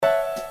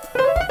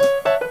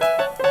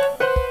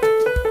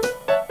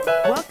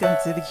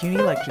to the CUNY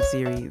Lecture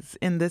Series.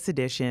 In this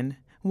edition,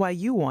 Why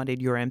You Wanted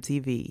Your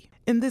MTV.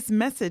 In this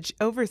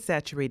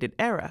message-oversaturated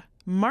era,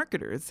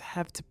 marketers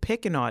have to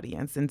pick an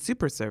audience and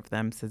superserve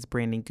them, says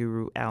branding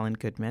guru Alan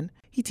Goodman.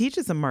 He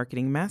teaches a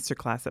marketing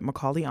masterclass at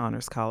Macaulay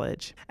Honors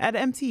College. At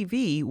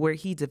MTV, where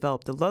he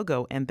developed the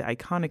logo and the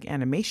iconic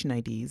animation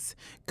IDs,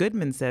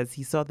 Goodman says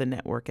he saw the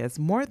network as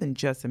more than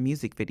just a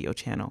music video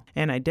channel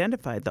and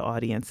identified the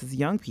audience as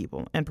young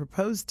people and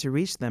proposed to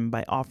reach them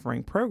by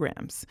offering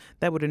programs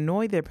that would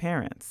annoy their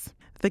parents.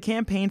 The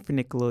campaign for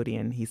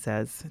Nickelodeon, he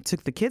says,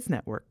 took the kids'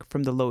 network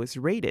from the lowest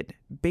rated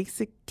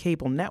basic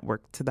cable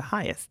network to the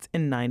highest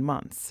in 9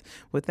 months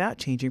without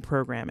changing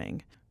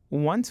programming.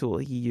 One tool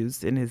he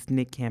used in his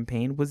Nick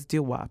campaign was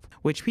doo-wop,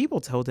 which people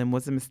told him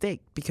was a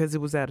mistake because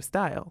it was out of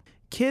style.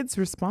 Kids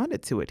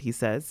responded to it, he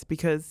says,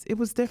 because it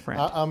was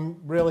different.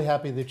 I'm really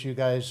happy that you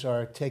guys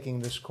are taking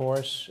this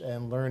course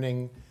and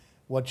learning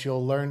what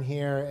you'll learn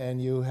here,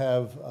 and you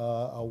have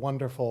a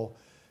wonderful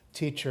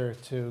teacher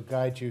to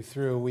guide you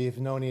through. We've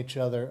known each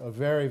other a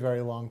very,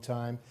 very long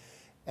time,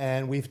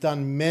 and we've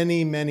done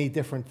many, many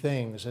different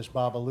things, as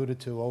Bob alluded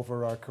to,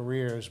 over our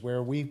careers,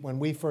 where when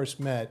we first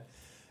met,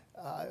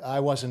 I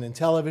wasn't in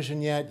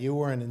television yet, you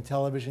weren't in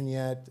television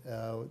yet,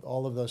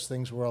 all of those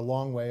things were a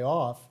long way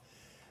off.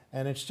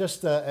 And it's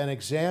just an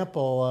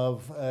example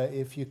of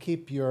if you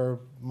keep your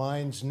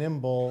minds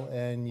nimble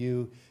and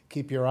you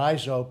keep your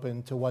eyes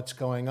open to what's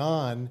going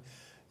on,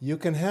 you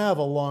can have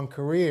a long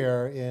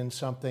career in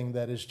something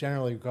that is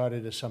generally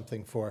regarded as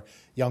something for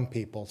young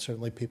people,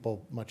 certainly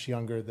people much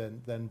younger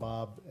than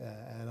Bob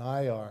and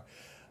I are.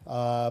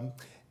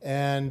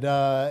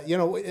 You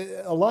know,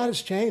 a lot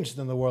has changed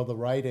in the world of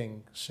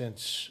writing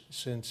since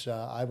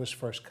I was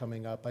first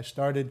coming up. I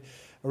started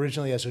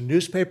originally as a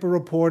newspaper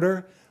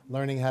reporter,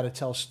 learning how to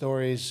tell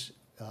stories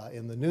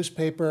in the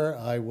newspaper.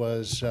 I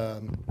was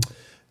a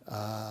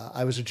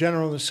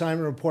general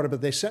assignment reporter,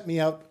 but they sent me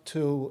out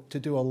to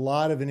do a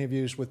lot of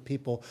interviews with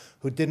people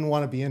who didn't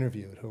want to be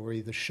interviewed, who were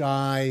either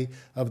shy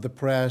of the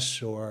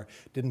press or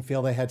didn't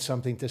feel they had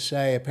something to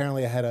say.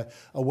 Apparently I had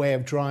a way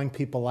of drawing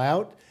people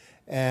out,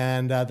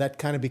 and that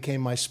kind of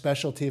became my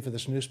specialty for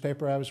this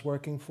newspaper I was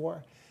working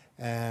for.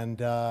 And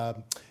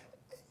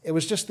it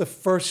was just the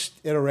first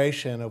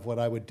iteration of what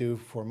I would do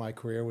for my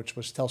career, which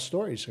was tell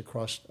stories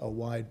across a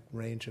wide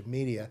range of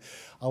media.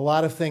 A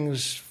lot of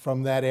things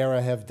from that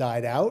era have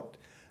died out.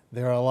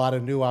 There are a lot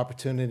of new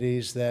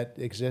opportunities that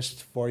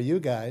exist for you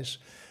guys.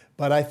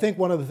 But I think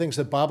one of the things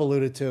that Bob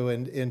alluded to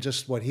in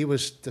just what he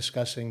was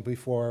discussing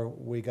before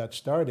we got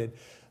started,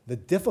 the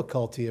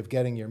difficulty of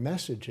getting your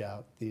message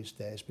out these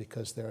days,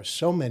 because there are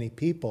so many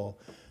people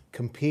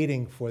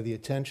competing for the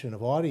attention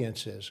of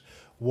audiences.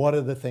 What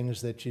are the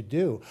things that you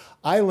do?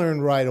 I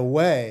learned right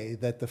away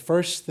that the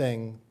first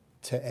thing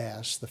to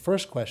ask, the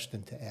first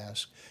question to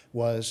ask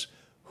was,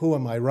 who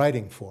am I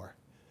writing for?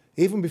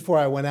 Even before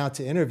I went out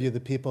to interview the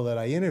people that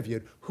I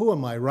interviewed, who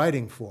am I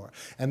writing for?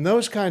 And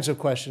those kinds of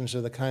questions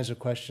are the kinds of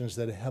questions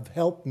that have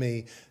helped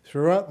me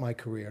throughout my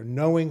career,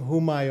 knowing who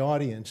my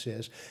audience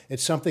is.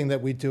 It's something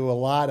that we do a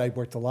lot. I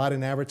worked a lot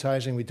in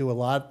advertising. We do a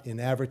lot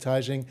in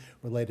advertising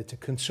related to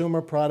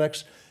consumer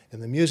products. In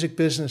the music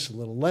business, a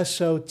little less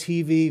so.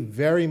 TV,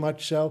 very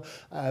much so.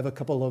 I have a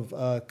couple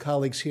of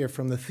colleagues here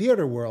from the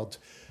theater world,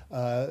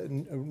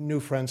 new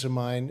friends of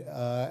mine,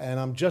 and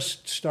I'm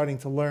just starting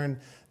to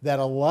learn that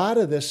a lot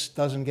of this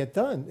doesn't get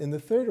done in the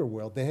theater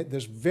world.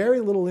 There's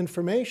very little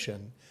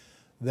information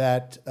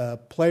that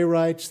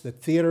playwrights, that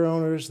theater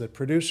owners, that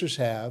producers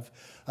have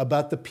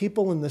about the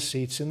people in the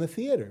seats in the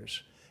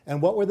theaters. And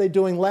what were they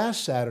doing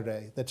last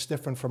Saturday that's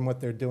different from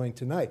what they're doing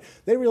tonight?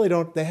 They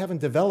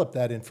haven't developed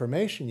that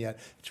information yet.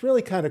 It's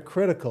really kind of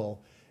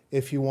critical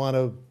if you want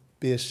to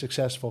be a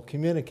successful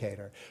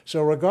communicator.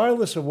 So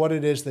regardless of what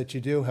it is that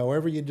you do,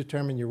 however you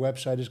determine your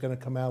website is going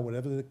to come out,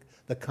 whatever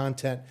the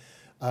content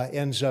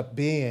ends up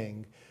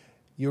being,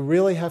 you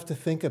really have to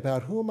think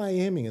about, who am I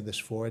aiming at this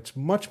for? It's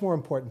much more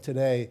important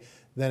today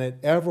than it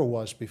ever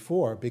was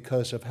before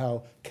because of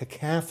how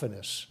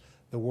cacophonous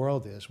the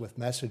world is with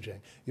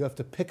messaging. You have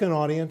to pick an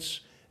audience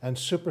and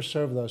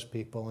superserve those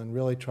people and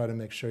really try to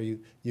make sure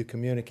you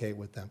communicate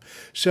with them.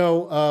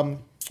 So,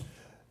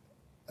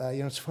 you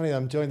know, it's funny,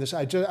 I'm doing this.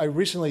 I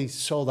recently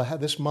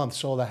this month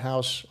sold a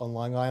house on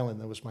Long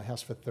Island that was my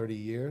house for 30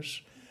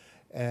 years.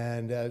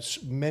 And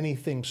many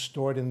things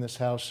stored in this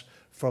house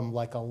from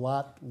like a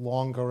lot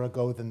longer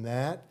ago than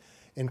that,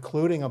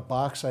 including a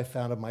box I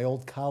found of my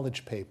old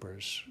college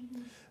papers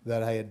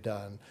that I had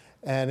done.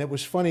 And it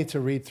was funny to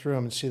read through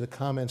them and see the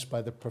comments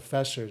by the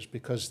professors,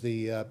 because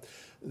the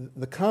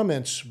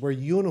comments were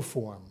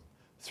uniform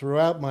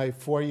throughout my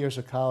 4 years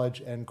of college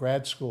and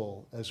grad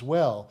school as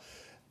well.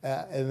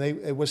 And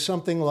it was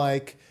something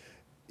like,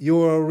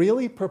 "You are a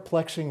really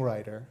perplexing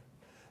writer.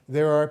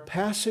 There are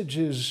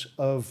passages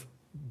of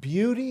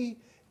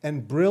beauty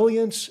and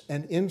brilliance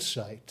and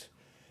insight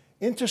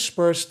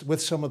interspersed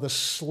with some of the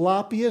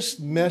sloppiest,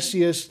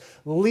 messiest,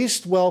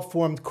 least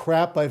well-formed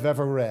crap I've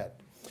ever read."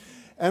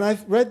 And I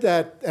read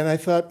that and I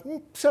thought,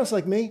 sounds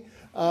like me.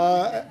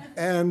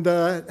 And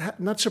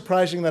not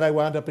surprising that I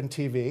wound up in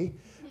TV.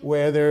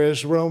 where there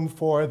is room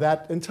for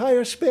that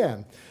entire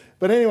span.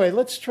 But anyway,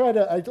 let's try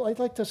to, I'd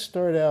like to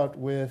start out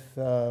with,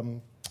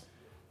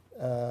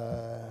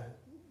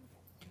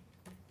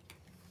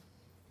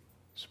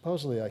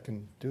 supposedly I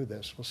can do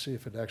this. We'll see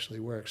if it actually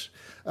works.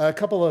 A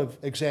couple of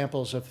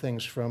examples of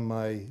things from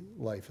my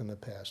life in the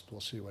past.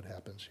 We'll see what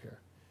happens here.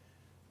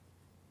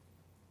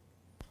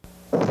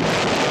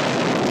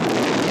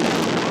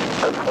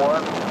 It's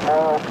one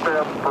small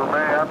step for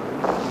man,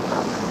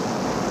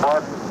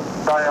 one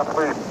giant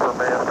leap for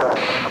mankind.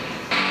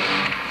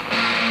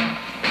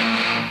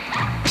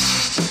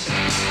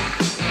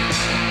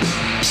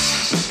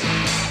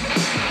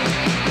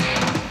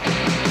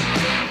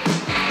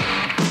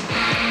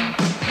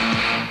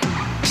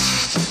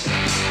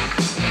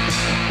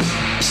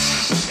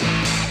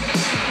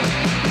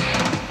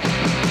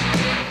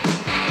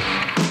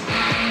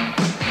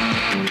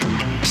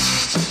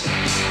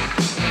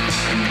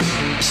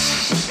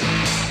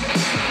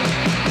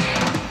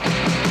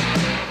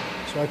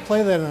 I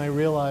play that and I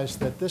realize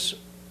that this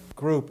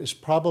group is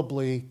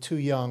probably too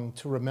young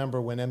to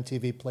remember when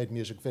MTV played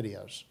music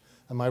videos.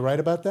 Am I right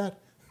about that?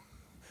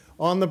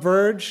 On the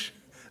verge?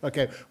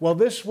 Okay, well,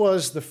 this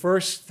was the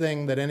first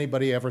thing that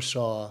anybody ever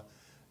saw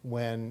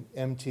when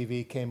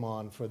MTV came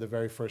on for the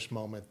very first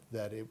moment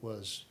that it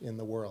was in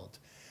the world.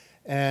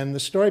 And the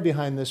story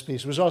behind this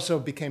piece was also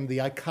became the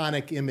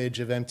iconic image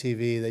of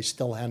MTV. They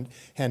still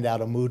hand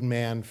out a Mood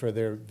Man for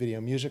their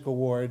Video Music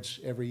Awards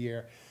every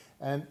year.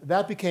 And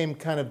that became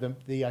kind of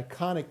the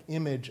iconic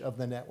image of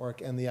the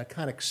network and the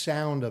iconic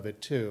sound of it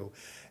too.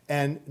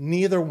 And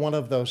neither one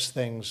of those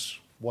things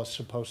was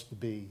supposed to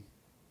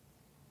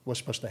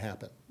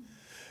happen.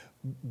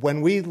 When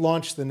we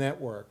launched the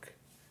network,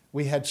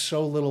 we had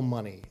so little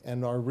money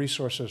and our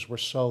resources were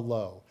so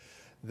low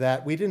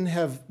that we didn't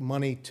have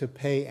money to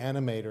pay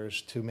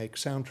animators to make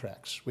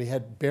soundtracks. We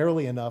had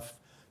barely enough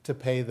to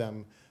pay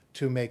them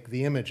to make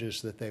the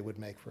images that they would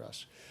make for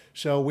us.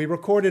 So we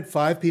recorded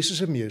 5 pieces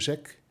of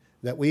music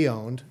that we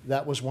owned.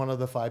 That was one of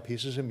the 5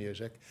 pieces of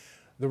music.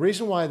 The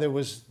reason why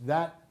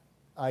that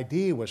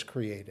idea was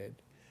created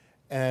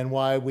and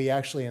why we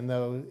actually in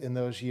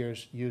those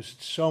years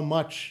used so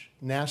much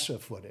NASA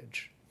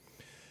footage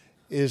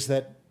is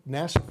that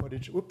NASA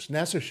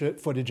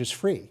footage is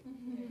free.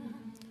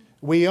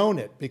 We own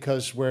it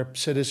because we're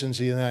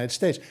citizens of the United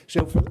States.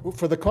 So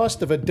for the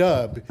cost of a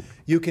dub,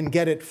 you can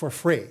get it for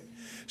free.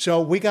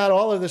 So we got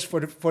all of this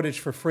footage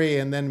for free,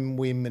 and then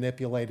we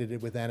manipulated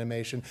it with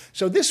animation.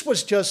 So this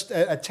was just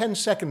a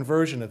 10-second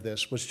version of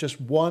this, was just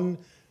one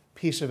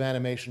piece of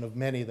animation of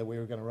many that we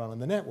were going to run on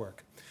the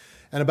network.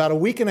 And about a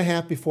week and a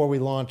half before we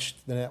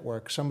launched the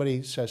network,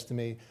 somebody says to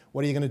me,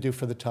 "What are you going to do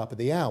for the top of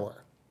the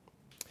hour?"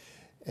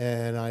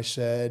 And I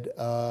said,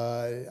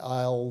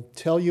 "I'll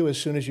tell you as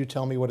soon as you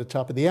tell me what a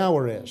top of the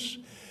hour is."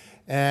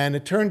 And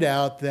it turned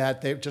out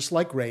that they, just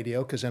like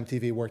radio, because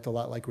MTV worked a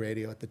lot like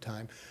radio at the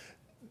time,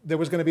 there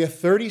was going to be a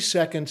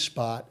 30-second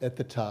spot at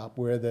the top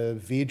where the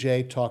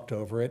VJ talked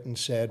over it and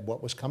said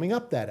what was coming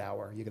up that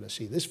hour. You're going to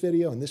see this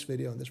video and this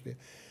video and this video.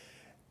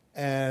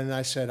 And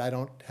I said, I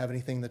don't have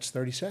anything that's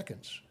 30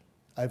 seconds.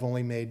 I've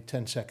only made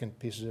 10-second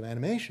pieces of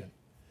animation.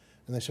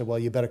 And they said, well,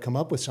 you better come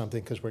up with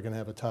something because we're going to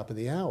have a top of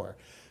the hour.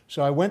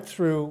 So I went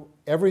through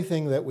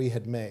everything that we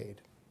had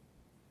made.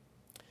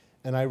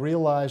 And I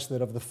realized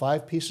that of the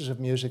 5 pieces of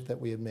music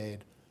that we had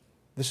made,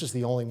 this is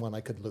the only one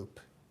I could loop.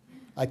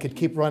 I could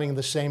keep running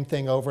the same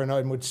thing over and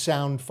over and it would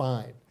sound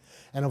fine.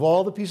 And of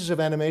all the pieces of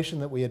animation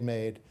that we had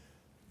made,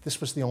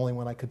 this was the only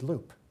one I could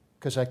loop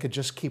because I could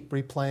just keep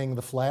replaying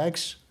the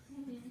flags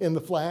in the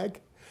flag.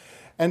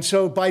 And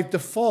so by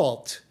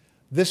default,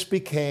 this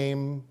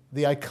became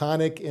the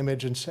iconic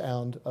image and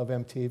sound of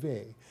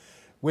MTV,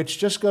 which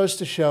just goes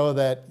to show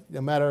that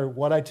no matter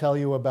what I tell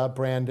you about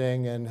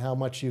branding and how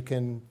much you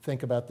can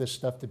think about this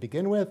stuff to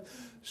begin with,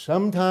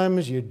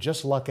 sometimes you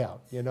just luck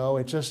out. You know,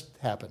 it just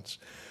happens.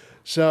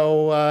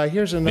 So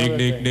here's another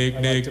thing I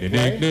like to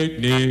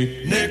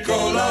play.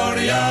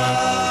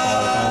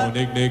 Nickelodeon.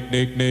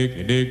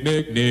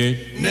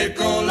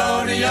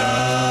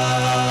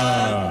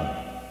 Nickelodeon.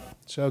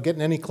 So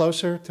getting any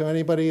closer to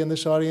anybody in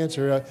this audience?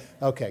 Or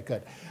okay,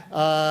 good.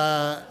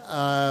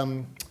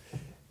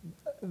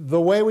 The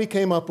way we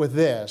came up with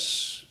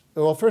this,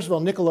 well, first of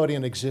all,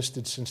 Nickelodeon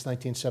existed since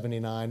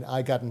 1979.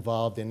 I got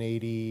involved in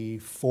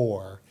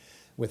 '84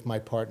 with my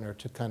partner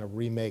to kind of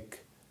remake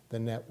the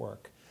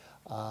network.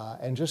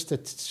 And just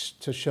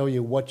to show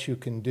you what you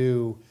can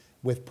do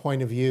with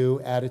point of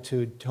view,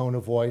 attitude, tone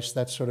of voice,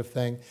 that sort of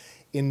thing.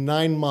 In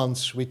 9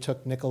 months, we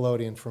took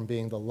Nickelodeon from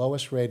being the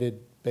lowest rated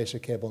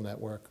basic cable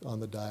network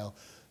on the dial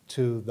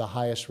to the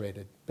highest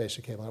rated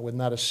basic cable network with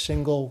not a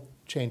single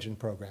change in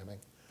programming.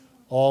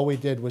 All we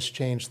did was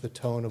change the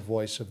tone of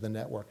voice of the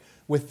network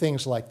with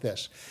things like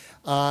this.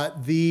 No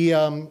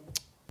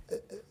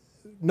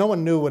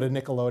one knew what a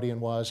Nickelodeon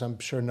was. I'm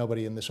sure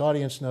nobody in this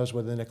audience knows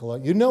what a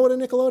Nickelodeon is. You know what a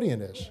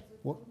Nickelodeon is?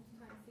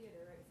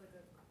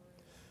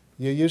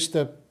 You used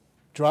to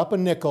drop a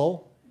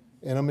nickel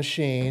in a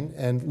machine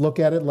and look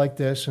at it like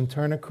this and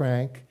turn a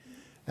crank,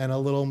 and a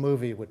little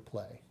movie would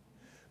play.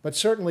 But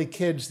certainly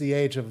kids the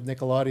age of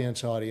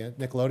Nickelodeon's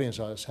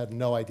audience had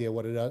no idea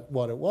what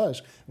it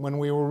was. When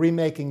we were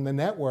remaking the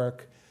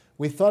network,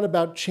 we thought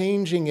about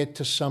changing it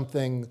to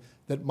something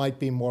that might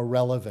be more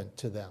relevant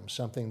to them,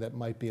 something that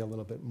might be a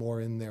little bit more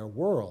in their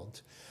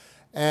world.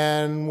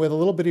 And with a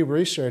little bit of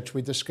research,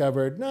 we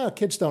discovered, no,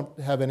 kids don't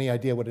have any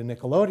idea what a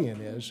Nickelodeon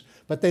is,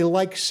 but they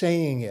like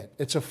saying it.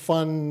 It's a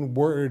fun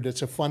word.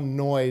 It's a fun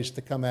noise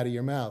to come out of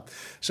your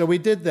mouth. So we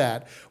did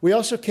that. We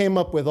also came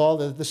up with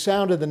the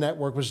sound of the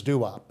network was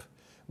doo-wop,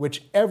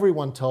 which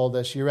everyone told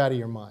us, you're out of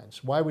your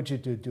minds. Why would you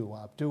do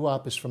doo-wop?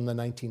 Doo-wop is from the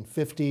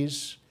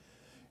 1950s.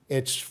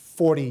 It's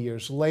 40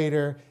 years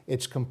later.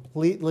 It's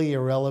completely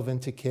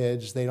irrelevant to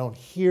kids. They don't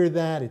hear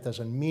that. It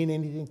doesn't mean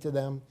anything to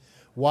them.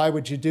 Why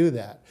would you do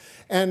that?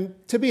 And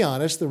to be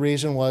honest, the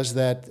reason was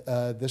that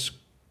this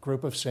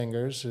group of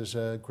singers is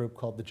a group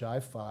called the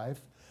Jive Five.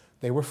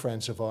 They were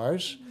friends of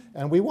ours,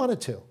 and we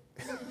wanted to. To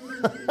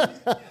be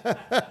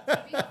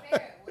fair,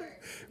 it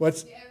works.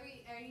 What's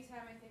Every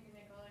time I think of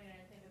Nickelodeon,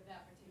 I think of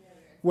that particular.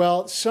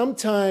 Well,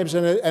 sometimes,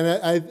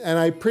 and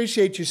I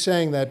appreciate you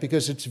saying that,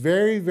 because it's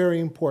very,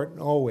 very important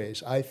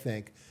always, I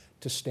think,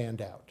 to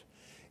stand out.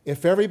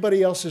 If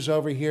everybody else is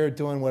over here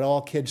doing what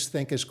all kids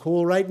think is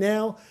cool right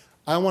now,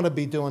 I want to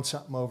be doing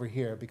something over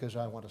here because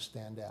I want to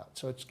stand out.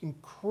 So it's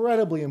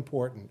incredibly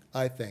important,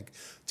 I think,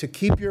 to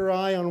keep your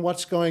eye on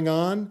what's going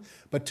on,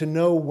 but to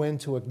know when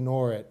to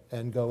ignore it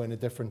and go in a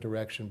different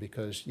direction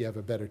because you have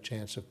a better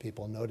chance of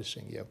people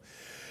noticing you.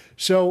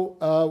 So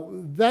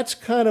that's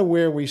kind of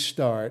where we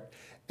start.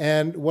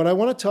 And what I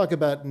want to talk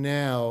about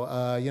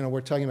now, we're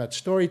talking about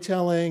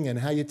storytelling and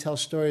how you tell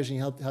stories and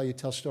how you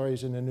tell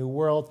stories in a new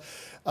world.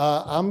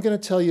 I'm going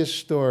to tell you a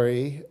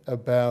story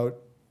about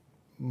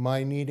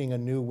my needing a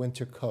new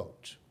winter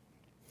coat.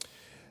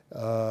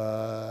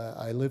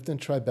 I lived in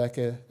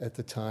Tribeca at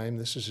the time.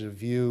 This is a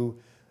view.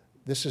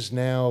 This is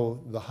now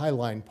the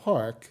Highline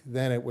Park.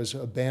 Then it was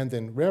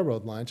abandoned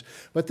railroad lines.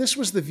 But this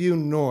was the view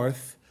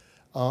north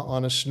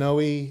on a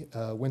snowy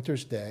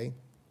winter's day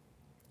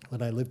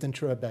when I lived in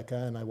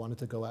Tribeca, and I wanted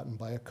to go out and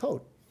buy a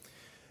coat.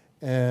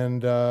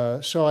 And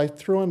so I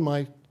threw on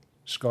my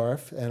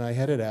scarf, and I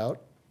headed out.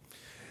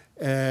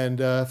 And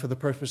for the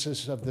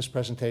purposes of this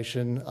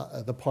presentation,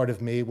 the part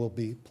of me will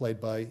be played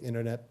by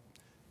internet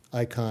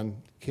icon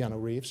Keanu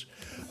Reeves.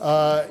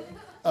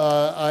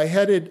 I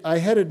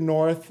headed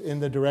north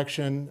in the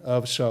direction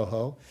of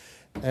Soho,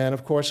 and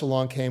of course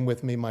along came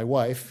with me my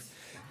wife,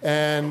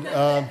 and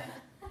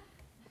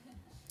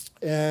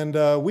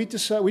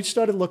we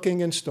started looking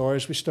in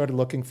stores. We started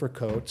looking for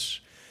coats,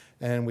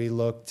 and we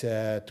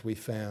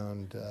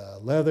found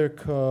leather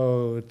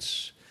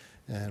coats.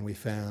 And we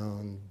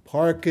found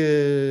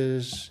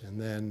parkas, and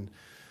then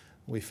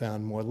we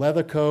found more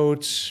leather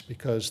coats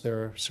because there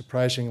are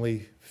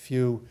surprisingly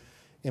few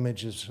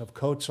images of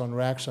coats on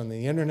racks on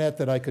the internet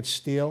that I could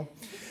steal.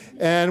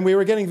 And we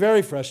were getting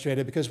very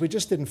frustrated because we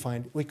couldn't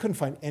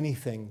find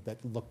anything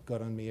that looked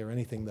good on me or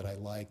anything that I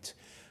liked,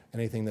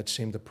 anything that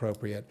seemed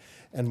appropriate.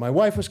 And my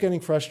wife was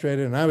getting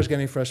frustrated, and I was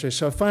getting frustrated.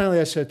 So finally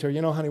I said to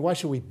her, honey, why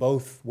should we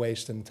both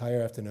waste an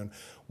entire afternoon?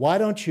 Why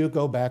don't you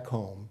go back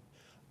home?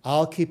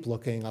 I'll keep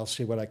looking. I'll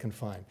see what I can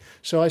find.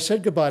 So I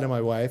said goodbye to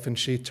my wife, and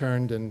she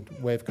turned and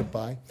waved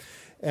goodbye.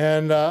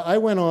 And I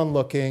went on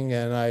looking,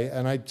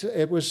 and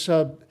it was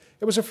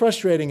a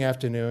frustrating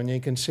afternoon.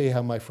 You can see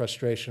how my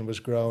frustration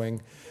was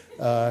growing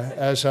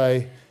as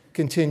I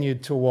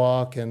continued to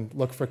walk and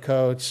look for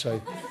coats.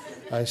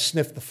 I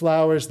sniffed the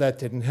flowers. That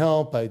didn't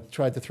help. I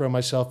tried to throw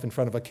myself in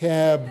front of a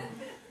cab.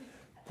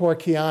 Poor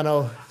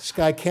Keanu. This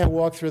guy can't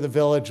walk through the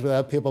village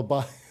without people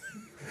buying.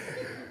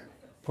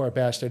 Poor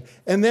bastard.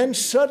 And then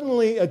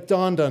suddenly it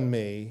dawned on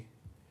me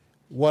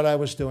what I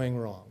was doing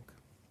wrong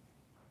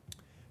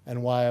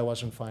and why I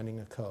wasn't finding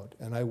a coat.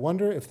 And I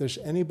wonder if there's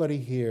anybody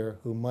here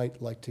who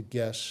might like to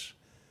guess.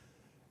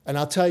 And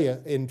I'll tell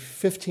you, in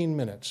 15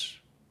 minutes,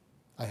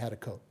 I had a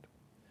coat.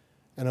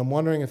 And I'm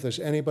wondering if there's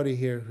anybody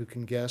here who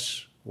can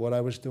guess what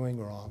I was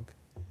doing wrong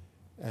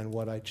and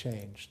what I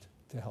changed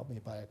to help me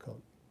buy a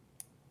coat.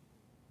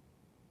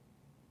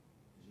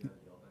 Did you have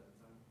Yelp at the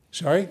time?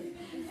 Sorry?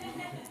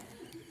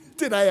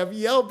 Did I have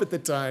Yelp at the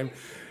time?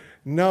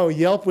 No,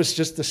 Yelp was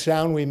just the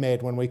sound we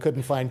made when we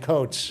couldn't find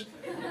coats.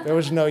 There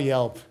was no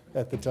Yelp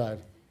at the time.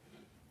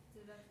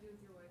 Did that have to do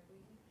with your wife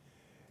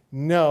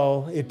leaving?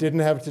 No, it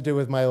didn't have to do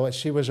with my wife.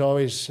 She was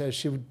always,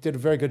 she did a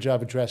very good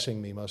job addressing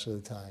me most of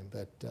the time.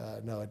 But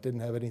no, it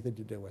didn't have anything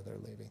to do with her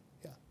leaving.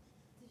 Yeah.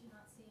 Did you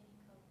not see any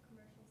Coke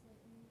commercials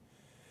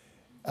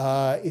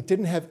lately? It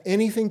didn't have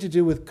anything to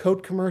do with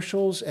coat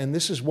commercials. And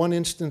this is one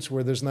instance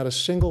where there's not a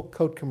single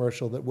coat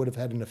commercial that would have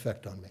had an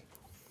effect on me.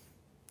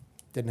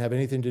 Didn't have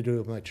anything to do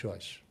with my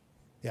choice.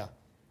 Yeah.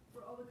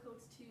 Were all the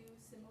coats too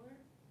similar,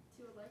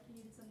 too alike? You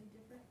needed something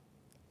different?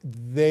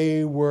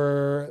 They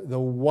were the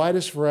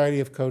widest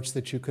variety of coats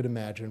that you could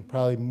imagine,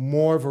 probably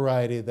more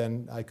variety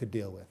than I could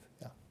deal with.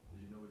 Yeah.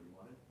 Did you know what you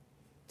wanted?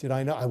 Did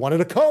I know? I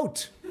wanted a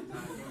coat.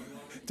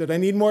 Did I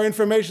need more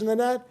information than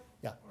that?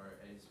 Yeah. Or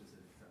a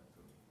specific type of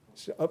coat?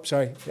 So, oh,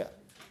 sorry. Yeah. Go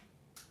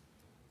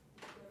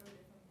to a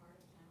different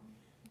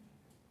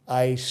part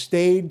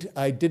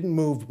I didn't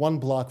move one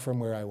block from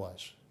where I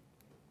was.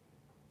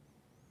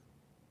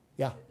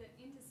 Yeah.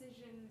 The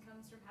indecision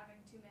comes from having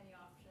too many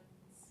options.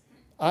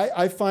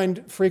 I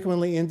find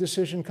frequently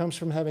indecision comes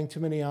from having too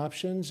many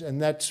options,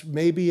 and that's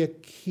maybe a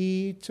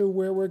key to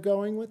where we're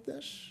going with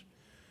this.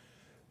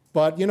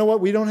 But you know what?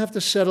 We don't have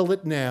to settle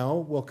it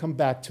now. We'll come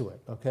back to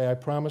it, okay? I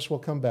promise we'll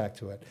come back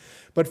to it.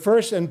 But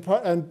first, and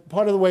part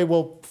of the way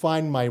we'll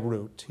find my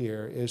route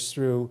here is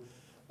through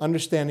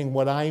understanding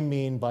what I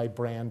mean by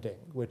branding,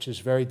 which is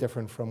very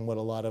different from what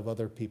a lot of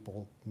other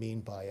people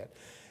mean by it.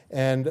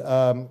 And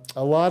a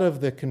lot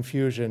of the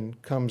confusion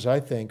comes,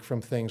 I think,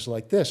 from things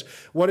like this.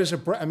 What is a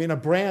brand? I mean, a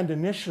brand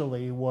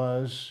initially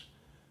was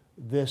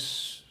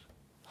this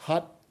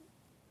hot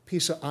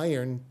piece of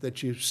iron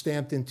that you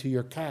stamped into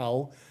your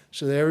cow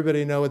so that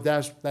everybody knows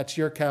that's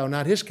your cow,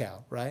 not his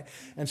cow, right?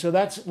 And so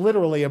that's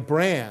literally a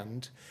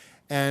brand.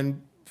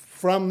 And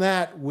from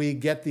that, we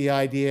get the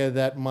idea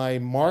that my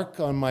mark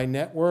on my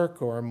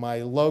network or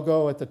my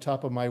logo at the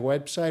top of my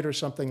website or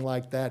something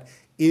like that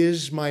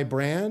is my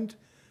brand.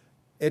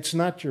 It's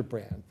not your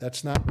brand.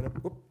 That's not,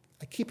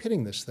 I keep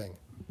hitting this thing.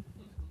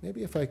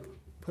 Maybe if I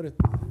put it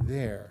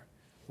there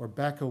or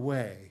back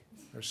away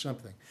or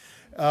something.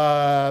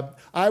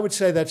 I would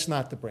say that's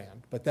not the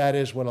brand, but that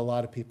is what a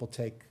lot of people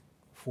take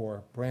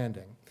for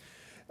branding.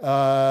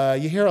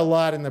 You hear a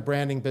lot in the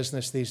branding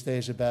business these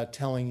days about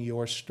telling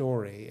your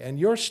story. And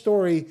your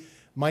story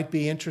might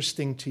be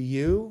interesting to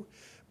you,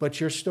 but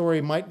your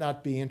story might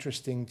not be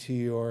interesting to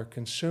your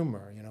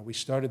consumer. You know, we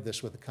started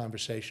this with a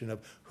conversation of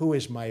who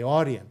is my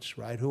audience,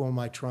 right? Who am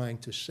I trying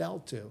to sell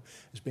to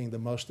as being the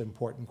most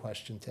important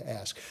question to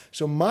ask.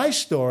 So my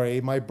story,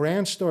 my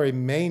brand story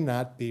may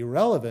not be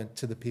relevant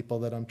to the people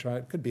that I'm trying,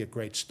 it could be a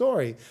great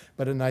story,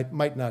 but it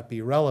might not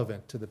be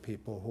relevant to the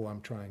people who I'm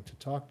trying to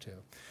talk to.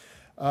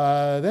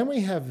 Then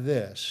we have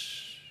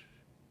this.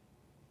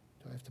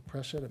 Do I have to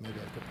press it? Or maybe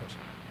I have to press it.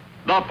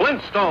 The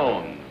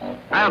Flintstones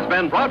has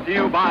been brought to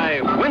you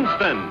by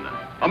Winston,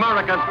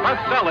 America's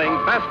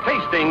best-selling,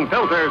 best-tasting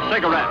filter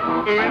cigarette.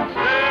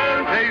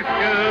 Winston tastes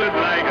good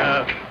like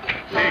a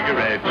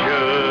cigarette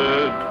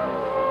should.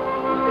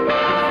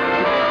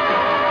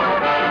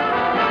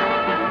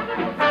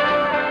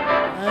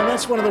 And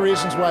that's one of the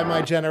reasons why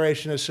my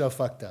generation is so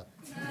fucked up.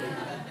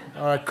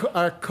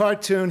 Our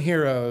cartoon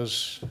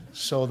heroes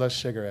sold us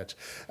cigarettes.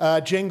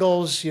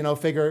 Jingles, you know,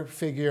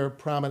 figure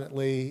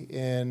prominently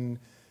in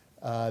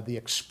the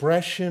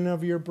expression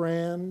of your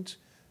brand,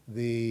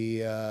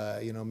 you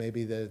know,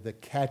 maybe the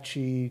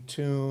catchy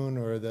tune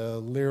or the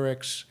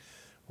lyrics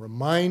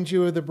remind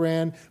you of the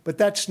brand, but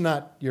that's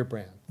not your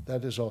brand.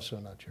 That is also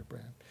not your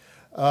brand.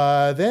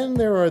 Then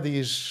there are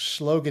these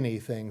slogan-y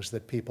things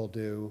that people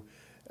do.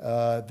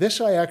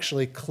 This I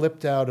actually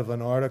clipped out of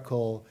an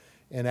article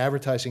in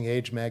Advertising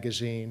Age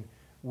magazine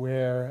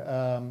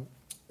where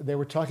they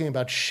were talking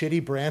about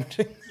shitty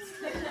branding.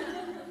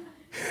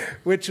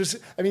 Which is,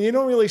 I mean, you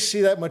don't really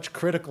see that much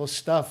critical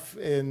stuff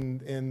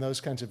in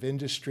those kinds of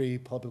industry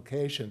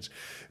publications.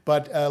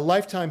 But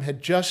Lifetime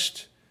had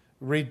just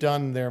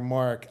redone their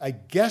mark. I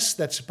guess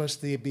that's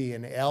supposed to be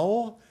an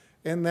L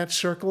in that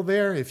circle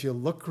there, if you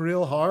look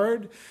real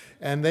hard.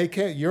 And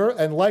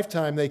and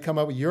Lifetime, they come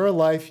up with your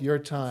life, your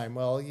time.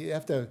 Well, you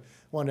have to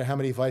wonder how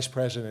many vice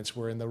presidents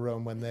were in the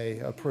room when they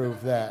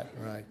approved that,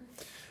 right?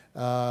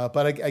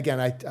 But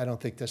again, I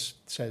don't think this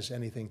says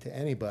anything to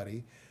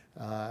anybody.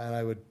 And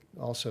I would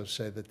also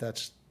say that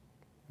that's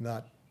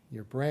not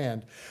your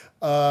brand.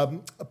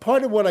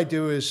 Part of what I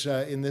do is,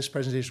 in this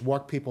presentation,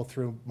 walk people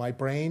through my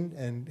brain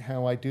and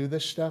how I do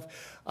this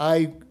stuff.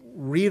 I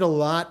read a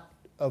lot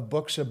of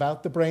books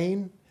about the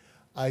brain.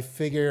 I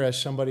figure as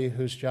somebody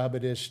whose job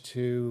it is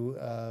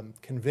to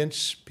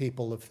convince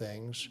people of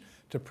things,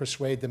 to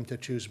persuade them to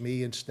choose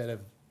me instead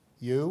of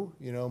you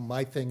know,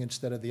 my thing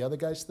instead of the other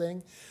guy's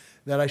thing,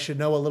 that I should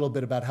know a little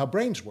bit about how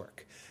brains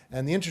work.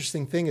 And the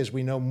interesting thing is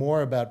we know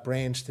more about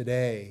brains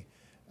today,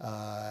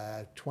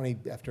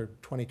 after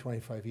 20,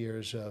 25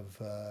 years of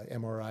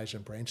MRIs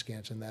and brain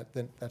scans and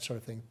that sort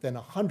of thing, than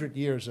 100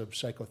 years of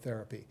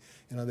psychotherapy.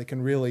 You know, they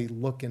can really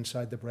look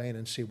inside the brain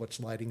and see what's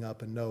lighting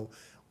up and know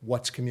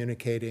what's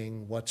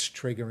communicating, what's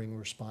triggering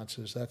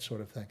responses, that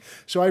sort of thing.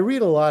 So I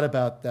read a lot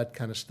about that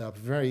kind of stuff,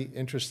 very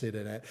interested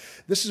in it.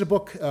 This is a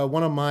book,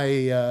 one of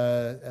my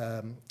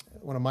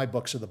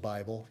books of the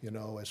Bible, you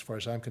know, as far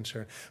as I'm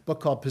concerned, a book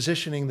called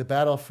Positioning the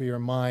Battle for Your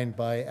Mind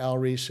by Al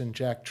Reese and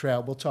Jack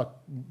Trout. We'll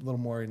talk a little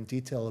more in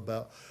detail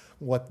about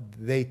what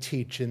they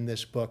teach in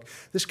this book.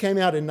 This came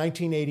out in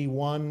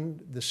 1981,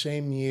 the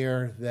same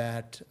year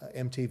that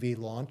MTV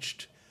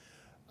launched.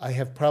 I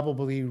have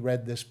probably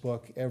read this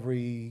book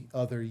every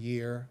other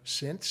year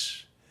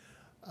since.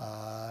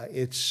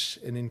 It's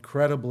an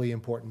incredibly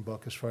important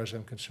book as far as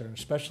I'm concerned,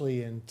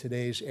 especially in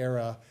today's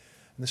era.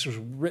 And this was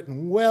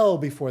written well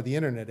before the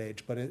internet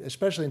age, but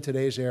especially in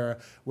today's era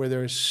where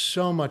there is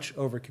so much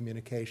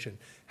over-communication.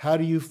 How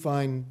do you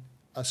find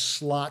a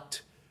slot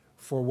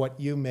for what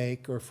you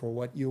make or for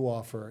what you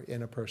offer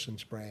in a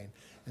person's brain?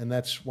 And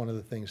that's one of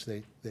the things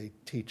they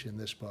teach in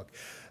this book.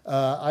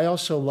 I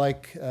also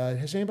like,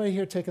 has anybody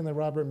here taken the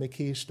Robert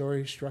McKee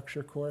story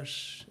structure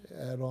course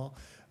at all?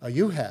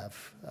 You have,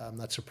 I'm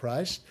not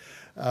surprised.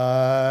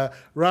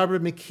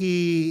 Robert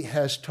McKee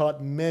has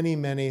taught many,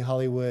 many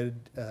Hollywood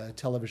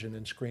television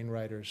and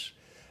screenwriters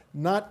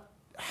not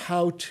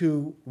how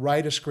to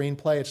write a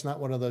screenplay. It's not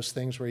one of those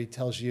things where he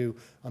tells you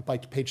on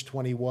page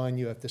 21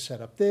 you have to set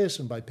up this,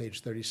 and by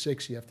page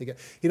 36 you have to get.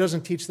 He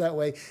doesn't teach that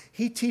way.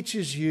 He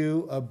teaches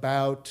you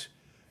about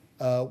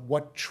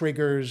what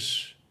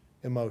triggers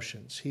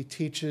emotions. He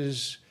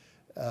teaches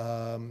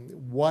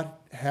what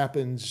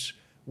happens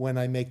when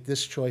I make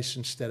this choice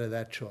instead of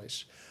that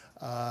choice.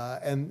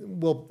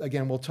 And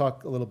we'll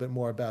talk a little bit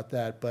more about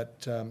that,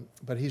 but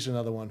he's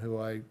another one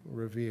who I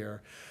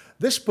revere.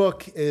 This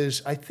book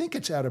is, I think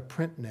it's out of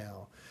print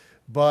now,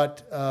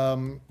 but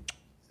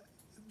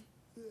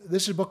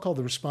this is a book called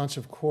The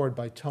Responsive Chord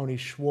by Tony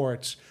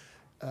Schwartz.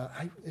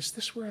 Is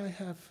this where I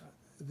have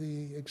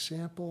the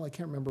example? I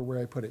can't remember where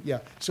I put it. Yeah,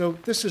 so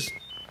this is,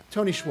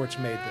 Tony Schwartz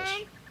made this.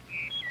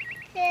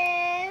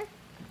 1,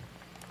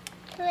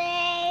 2, 3,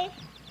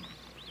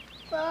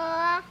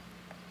 4,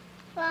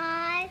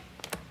 5,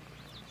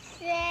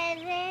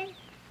 7,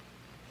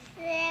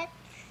 6,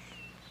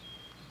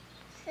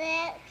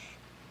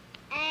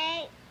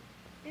 8,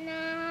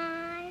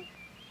 9,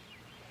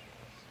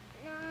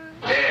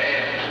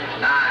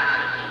 10,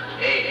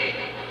 9, 8,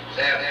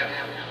 7,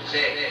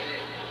 6,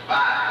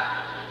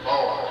 5,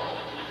 4,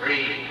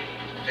 3,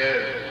 2,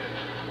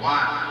 1,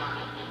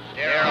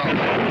 0.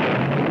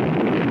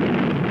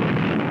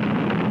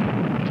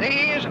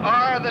 These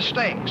are the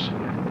stakes.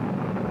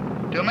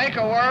 To make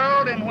a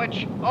world in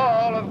which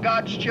all of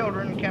God's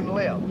children can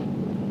live,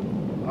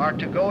 or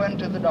to go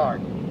into the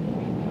dark.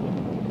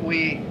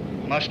 We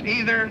must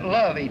either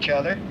love each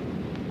other,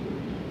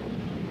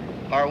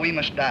 or we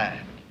must die.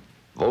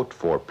 Vote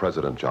for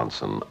President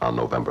Johnson on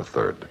November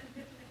 3rd.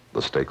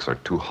 The stakes are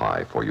too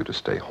high for you to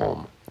stay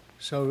home.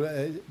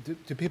 So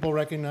do people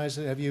recognize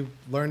it? Have you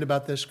learned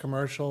about this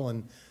commercial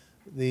and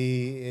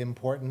the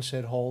importance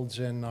it holds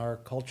in our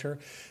culture?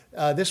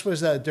 This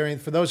was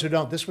for those who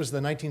don't, this was the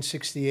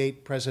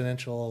 1968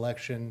 presidential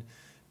election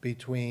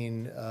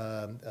between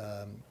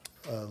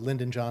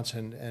Lyndon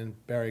Johnson and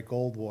Barry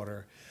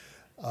Goldwater.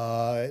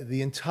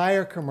 The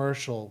entire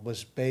commercial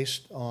was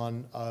based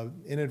on an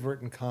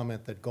inadvertent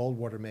comment that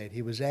Goldwater made.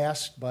 He was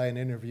asked by an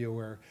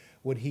interviewer,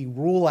 would he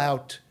rule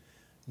out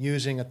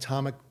using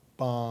atomic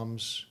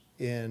bombs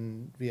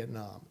in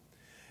Vietnam?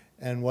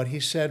 And what he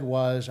said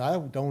was, I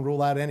don't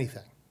rule out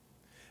anything.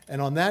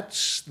 And on that,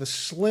 the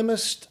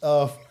slimmest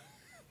of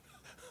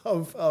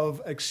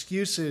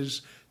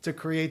excuses to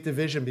create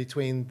division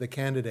between the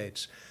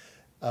candidates,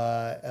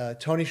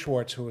 Tony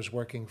Schwartz, who was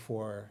working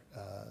for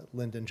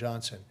Lyndon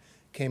Johnson,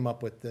 came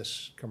up with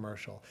this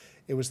commercial.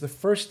 It was the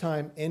first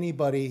time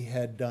anybody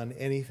had done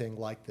anything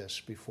like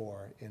this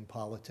before in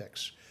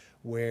politics,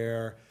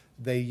 where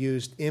they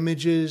used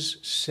images,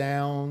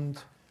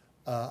 sound,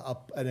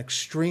 an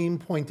extreme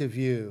point of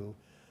view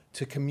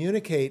to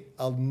communicate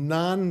a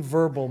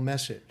nonverbal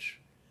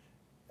message.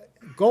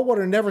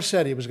 Goldwater never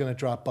said he was going to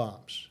drop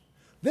bombs.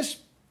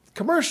 This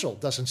commercial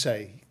doesn't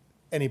say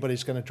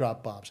anybody's going to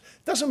drop bombs.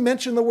 It doesn't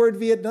mention the word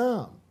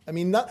Vietnam. I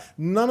mean,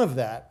 none of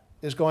that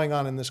is going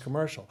on in this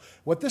commercial.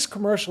 What this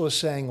commercial is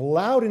saying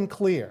loud and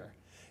clear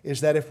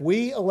is that if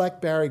we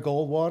elect Barry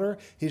Goldwater,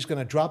 he's going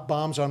to drop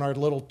bombs on our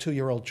little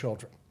 2-year-old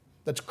children.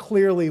 That's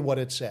clearly what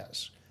it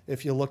says,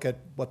 if you look at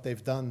what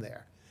they've done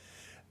there.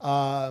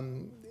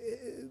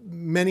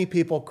 Many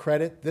people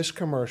credit this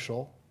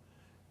commercial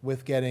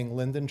with getting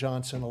Lyndon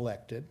Johnson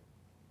elected.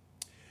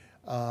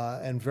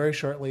 And very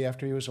shortly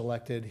after he was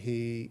elected,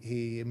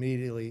 he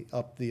immediately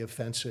upped the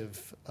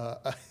offensive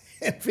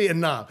in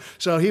Vietnam.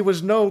 So he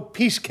was no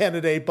peace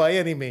candidate by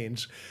any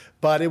means,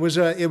 but it was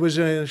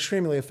an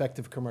extremely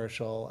effective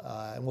commercial.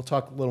 And we'll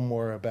talk a little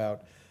more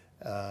about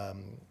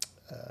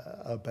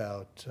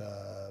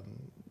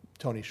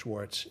Tony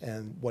Schwartz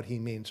and what he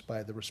means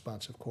by the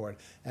responsive chord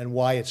and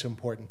why it's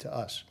important to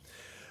us.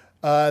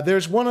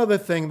 There's one other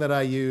thing that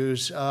I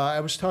use. I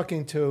was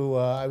talking to,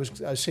 I was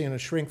seeing a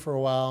shrink for a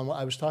while, and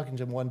I was talking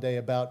to him one day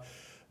about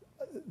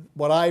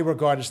what I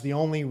regard as the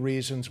only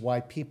reasons why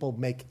people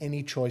make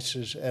any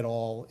choices at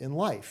all in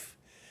life.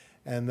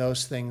 And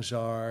those things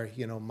are,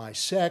 my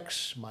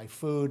sex, my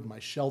food, my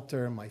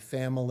shelter, my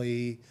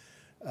family,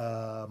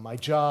 my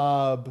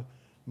job,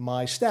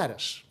 my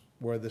status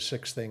were the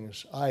 6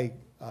 things I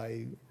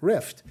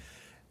riffed.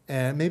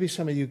 And maybe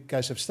some of you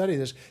guys have studied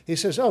this. He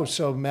says, oh,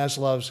 so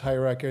Maslow's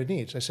hierarchy of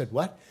needs. I said,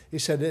 what? He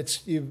said,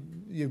 it's you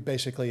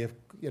basically have,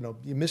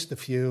 you missed a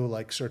few,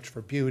 like search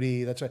for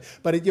beauty, that's right.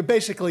 But you're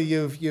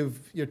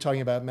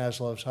talking about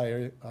Maslow's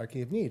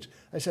hierarchy of needs.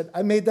 I said,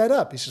 I made that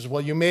up. He says,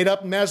 well, you made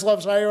up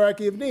Maslow's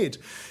hierarchy of needs.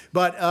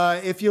 But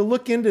if you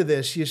look into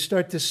this, you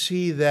start to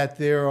see that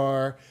there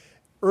are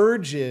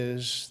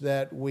urges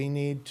that we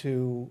need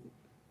to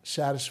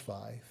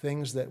satisfy,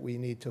 things that we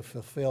need to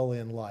fulfill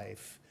in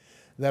life,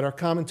 that are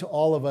common to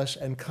all of us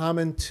and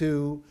common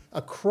to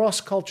across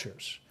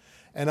cultures.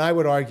 and I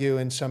would argue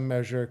in some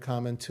measure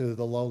common to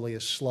the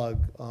lowliest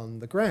slug on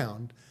the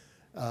ground.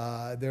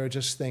 There are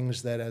just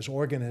things that as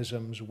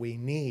organisms we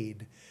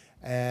need.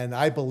 And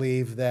I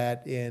believe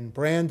that in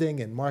branding,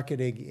 in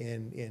marketing,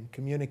 in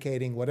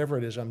communicating, whatever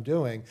it is I'm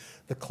doing,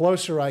 the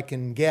closer I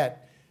can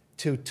get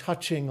to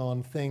touching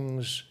on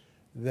things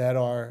that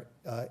are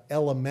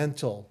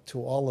elemental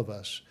to all of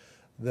us,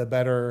 the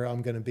better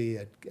I'm going to be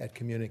at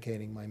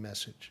communicating my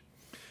message.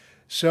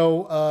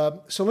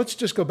 So let's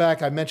just go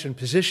back. I mentioned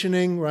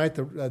positioning, right?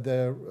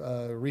 The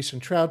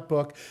recent Trout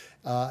book,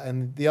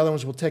 and the other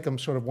ones, we'll take them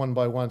sort of one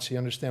by one so you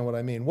understand what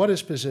I mean. What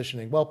is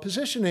positioning? Well,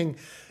 positioning,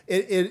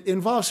 it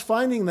involves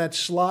finding that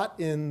slot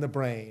in the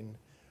brain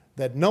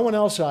that no one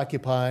else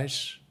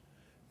occupies,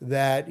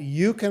 that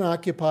you can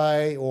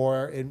occupy,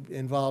 or it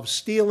involves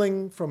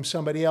stealing from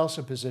somebody else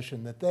a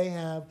position that they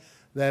have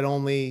that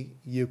only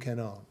you can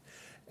own.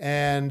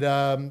 And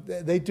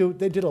they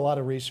did a lot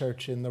of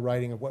research in the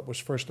writing of what was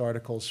first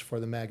articles for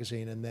the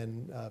magazine and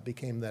then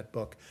became that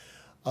book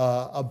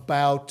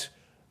about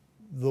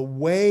the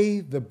way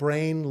the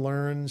brain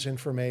learns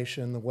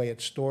information, the way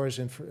it stores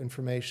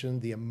information,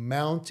 the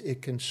amount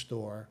it can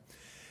store.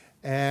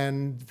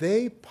 And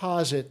they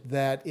posit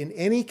that in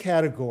any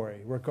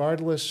category,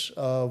 regardless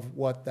of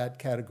what that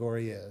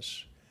category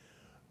is,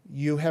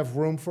 you have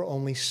room for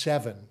only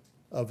 7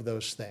 of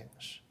those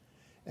things.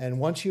 And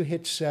once you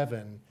hit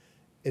 7,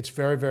 it's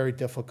very, very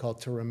difficult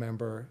to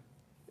remember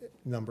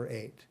number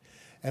 8.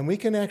 And we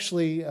can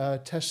actually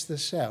test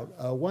this out.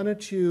 Why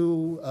don't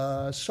you,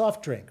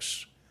 soft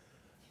drinks,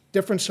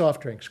 different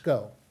soft drinks,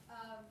 go.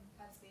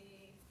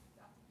 Pepsi,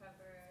 Dr.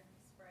 Pepper,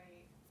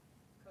 Sprite,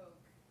 Coke,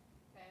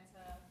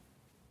 Fanta,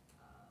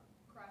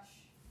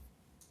 Crush.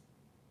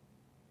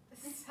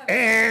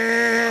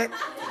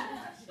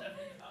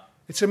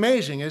 It's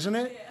amazing, isn't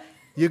it? Yeah.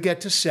 You get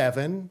to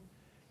 7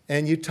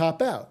 and you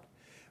top out.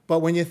 But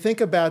when you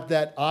think about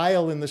that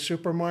aisle in the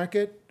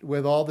supermarket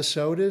with all the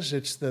sodas,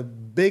 it's the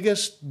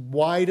biggest,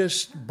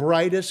 widest,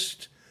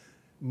 brightest,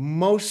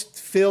 most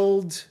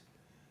filled.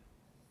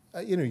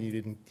 You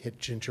didn't hit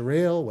ginger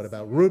ale. What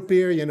about root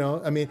beer?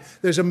 I mean,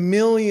 there's a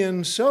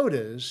million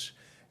sodas,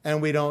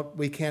 and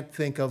we can't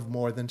think of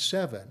more than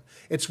 7.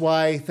 It's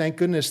why, thank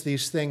goodness,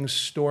 these things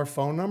store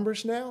phone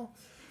numbers now,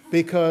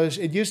 because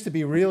it used to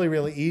be really,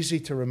 really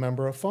easy to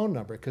remember a phone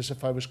number. Because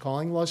if I was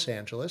calling Los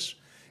Angeles,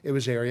 it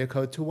was area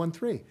code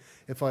 213.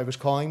 If I was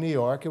calling New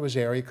York, it was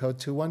area code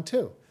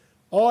 212.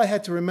 All I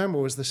had to remember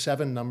was the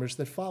 7 numbers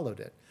that followed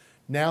it.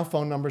 Now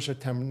phone numbers are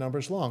 10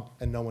 numbers long,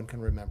 and no one can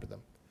remember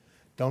them.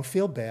 Don't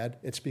feel bad.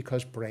 It's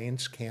because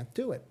brains can't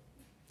do it.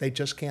 They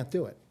just can't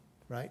do it,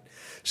 right?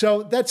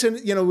 So that's,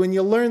 when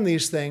you learn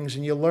these things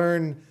and you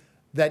learn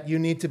that you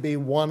need to be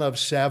one of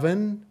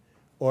 7,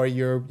 or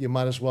you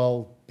might as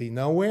well be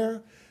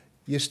nowhere,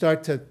 you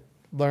start to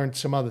learn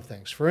some other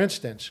things. For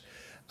instance,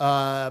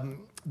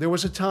 there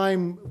was a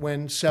time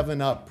when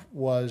 7-Up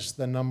was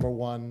the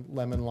 #1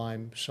 lemon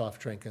lime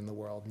soft drink in the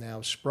world.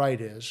 Now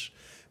Sprite is,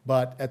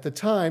 but at the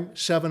time,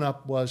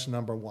 7-Up was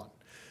 #1.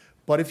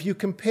 But if you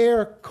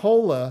compare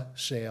cola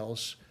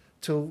sales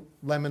to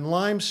lemon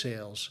lime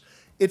sales,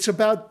 it's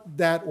about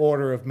that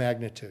order of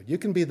magnitude. You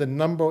can be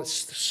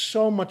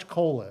so much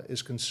cola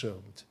is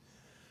consumed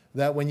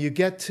that when you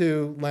get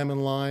to lemon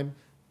lime,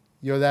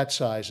 you're that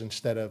size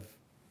instead of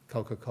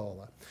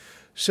Coca-Cola.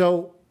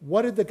 So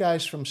what did the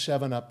guys from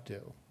 7-Up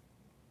do?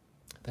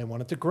 They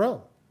wanted to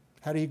grow.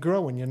 How do you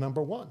grow when you're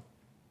 #1?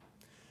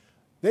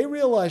 They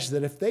realized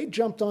that if they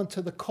jumped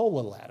onto the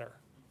cola ladder,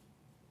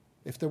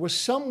 if there was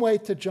some way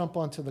to jump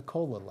onto the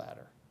cola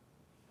ladder,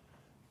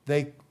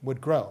 they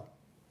would grow,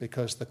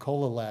 because the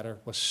cola ladder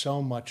was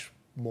so much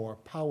more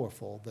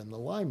powerful than the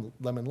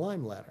lemon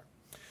lime ladder.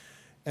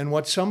 And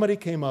what somebody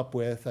came up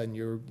with, and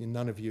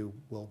none of you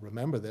will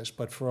remember this,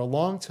 but for a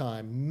long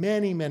time,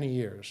 many, many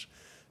years,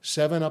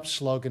 7-Up's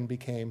slogan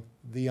became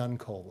the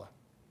Uncola.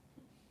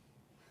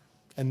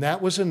 And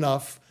that was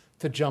enough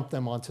to jump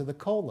them onto the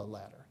cola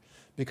ladder,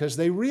 because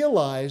they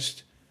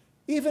realized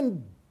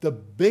even the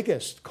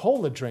biggest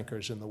cola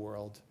drinkers in the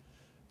world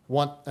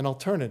want an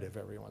alternative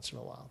every once in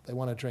a while. They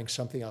want to drink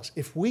something else.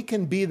 If we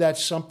can be that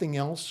something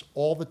else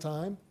all the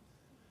time,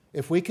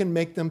 if we can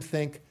make them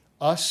think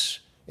us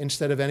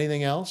instead of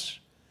anything else,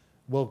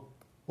 we'll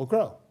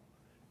grow.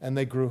 And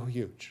they grew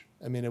huge.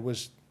 I mean,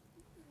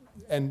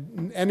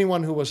 and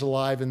anyone who was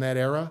alive in that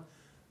era,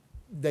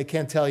 they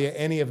can't tell you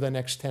any of the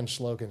next 10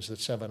 slogans that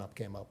 7-Up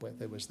came up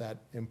with. It was that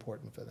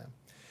important for them.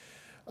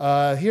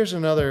 Here's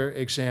another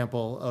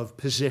example of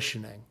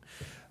positioning.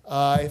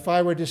 If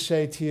I were to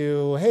say to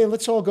you, hey,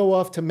 let's all go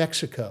off to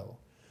Mexico,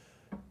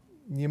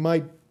 you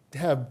might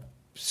have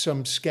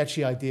some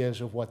sketchy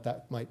ideas of what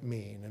that might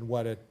mean and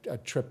what a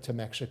trip to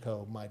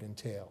Mexico might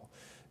entail.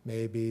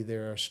 Maybe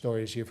there are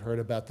stories you've heard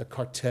about the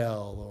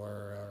cartel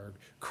or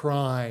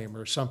crime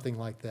or something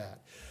like that.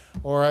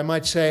 Or I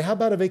might say, how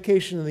about a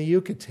vacation in the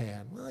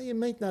Yucatan? Well, you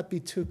might not be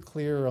too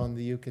clear on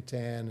the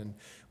Yucatan and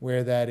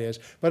where that is.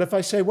 But if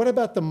I say, what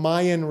about the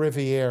Mayan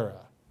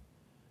Riviera?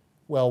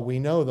 well, we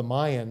know the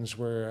Mayans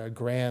were a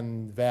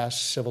grand,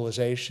 vast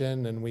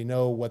civilization, and we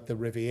know what the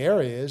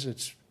Riviera is.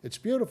 It's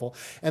beautiful.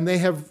 And they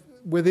have,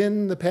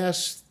 within the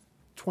past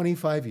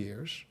 25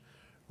 years,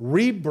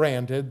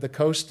 rebranded the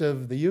coast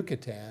of the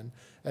Yucatan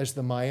as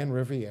the Mayan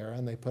Riviera,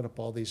 and they put up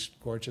all these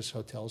gorgeous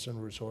hotels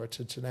and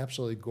resorts. It's an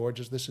absolutely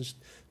gorgeous, this is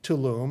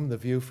Tulum, the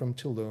view from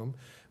Tulum.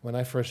 When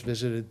I first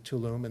visited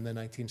Tulum in the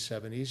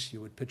 1970s,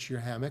 you would pitch your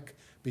hammock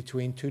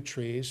between two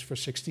trees for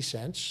 60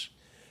 cents,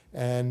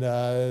 and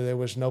there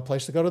was no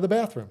place to go to the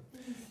bathroom.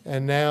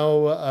 And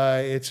now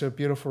it's a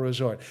beautiful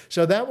resort.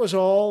 So that was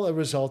all a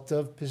result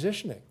of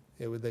positioning.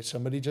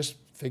 Somebody just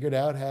figured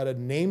out how to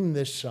name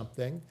this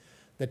something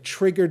that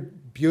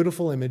triggered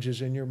beautiful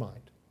images in your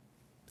mind.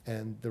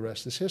 And the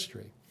rest is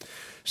history.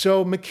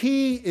 So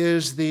McKee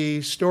is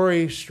the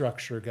story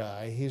structure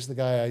guy. He's the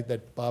guy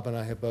that Bob and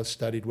I have both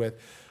studied with,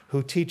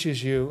 who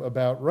teaches you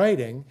about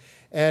writing.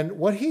 And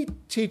what he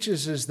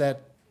teaches is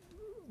that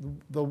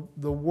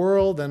the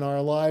world and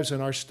our lives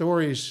and our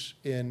stories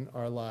in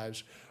our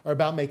lives are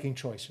about making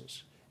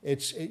choices.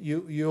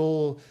 We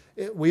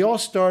all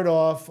start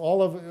off,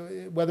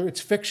 whether it's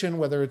fiction,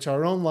 whether it's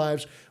our own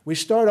lives, we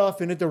start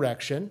off in a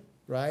direction,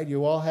 right?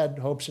 You all had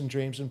hopes and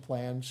dreams and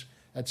plans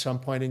at some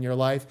point in your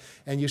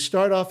life, and you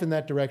start off in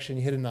that direction,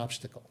 you hit an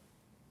obstacle,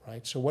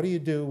 right? So what do you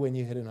do when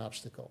you hit an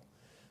obstacle?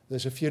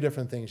 There's a few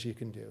different things you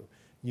can do.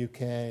 You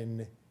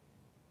can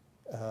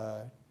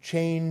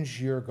change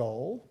your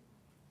goal,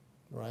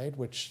 right,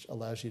 which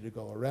allows you to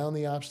go around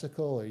the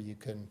obstacle, or you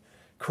can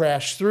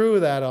crash through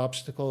that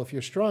obstacle if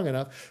you're strong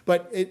enough.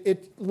 But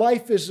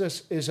life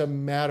is a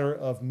matter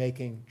of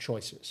making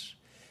choices.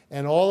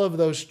 And all of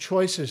those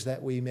choices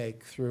that we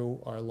make through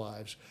our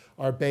lives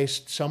are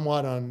based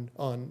somewhat on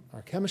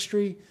our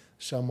chemistry,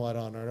 somewhat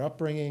on our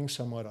upbringing,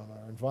 somewhat on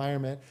our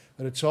environment,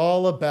 but it's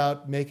all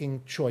about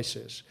making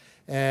choices.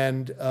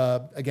 And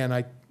again,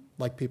 I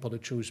like people to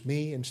choose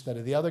me instead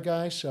of the other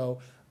guy, so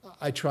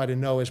I try to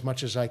know as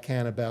much as I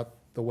can about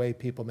the way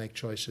people make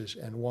choices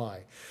and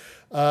why.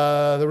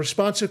 The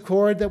responsive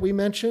chord that we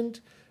mentioned,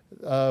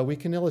 we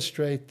can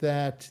illustrate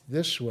that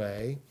this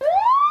way.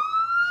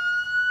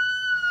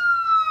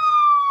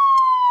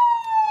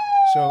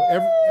 So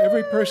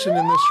every person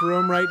in this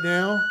room right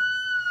now,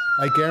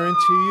 I guarantee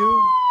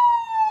you,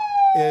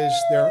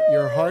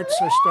 your hearts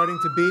are starting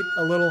to beat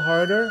a little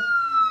harder.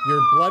 Your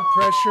blood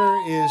pressure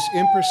is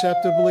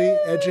imperceptibly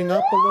edging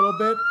up a little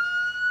bit.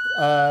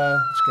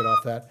 Let's get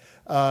off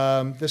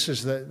that. This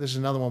is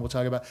another one we'll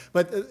talk about.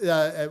 But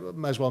I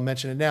might as well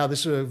mention it now.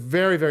 This is a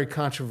very, very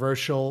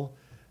controversial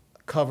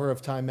cover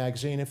of Time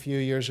magazine a few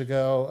years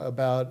ago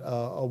about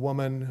a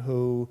woman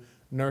who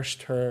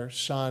nursed her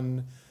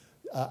son.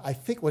 I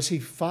think, was he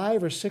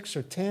 5 or 6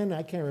 or 10?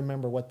 I can't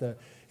remember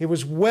he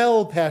was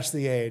well past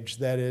the age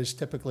that is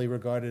typically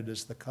regarded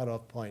as the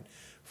cutoff point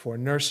for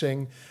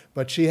nursing.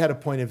 But she had a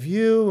point of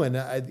view, and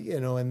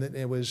and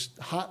it was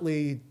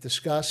hotly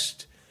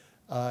discussed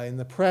in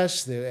the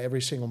press.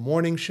 Every single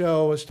morning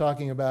show was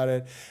talking about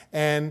it.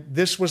 And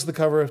this was the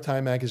cover of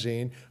Time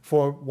magazine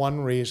for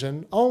one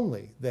reason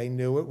only. They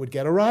knew it would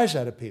get a rise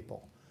out of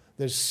people.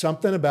 There's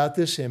something about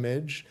this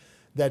image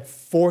that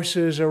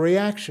forces a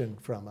reaction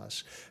from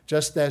us.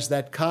 Just as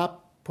that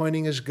cop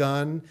pointing his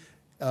gun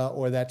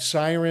or that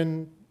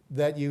siren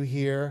that you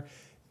hear,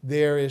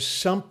 there is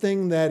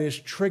something that is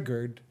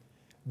triggered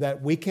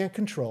that we can't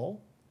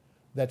control,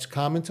 that's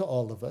common to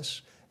all of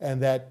us, and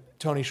that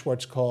Tony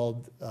Schwartz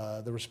called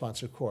the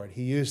responsive chord.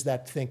 He used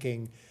that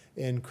thinking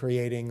in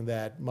creating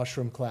that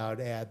mushroom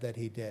cloud ad that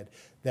he did,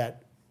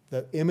 that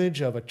the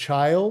image of a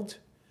child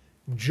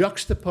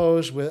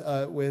juxtaposed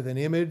with an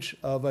image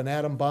of an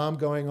atom bomb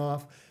going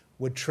off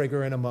would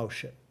trigger an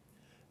emotion.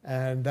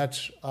 And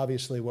that's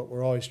obviously what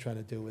we're always trying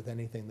to do with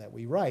anything that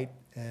we write,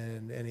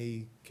 and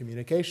any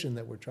communication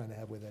that we're trying to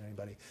have with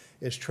anybody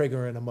is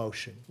trigger an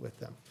emotion with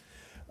them.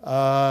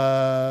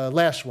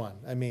 Last one,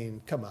 I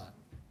mean, come on.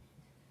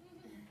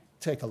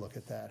 Take a look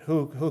at that.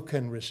 Who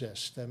can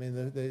resist? I mean,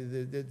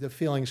 the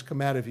feelings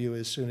come out of you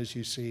as soon as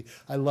you see.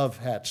 I love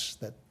hats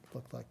that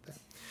look like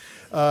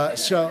that.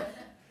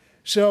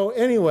 So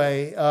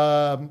anyway,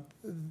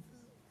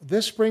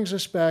 this brings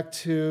us back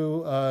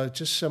to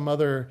just some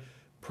other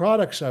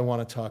products I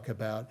want to talk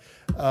about.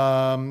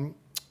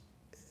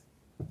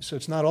 So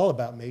it's not all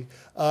about me.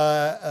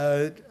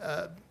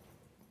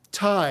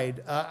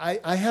 Tide,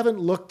 I haven't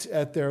looked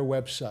at their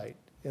website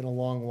in a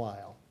long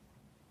while.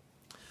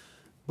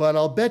 But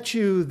I'll bet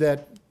you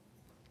that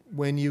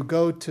when you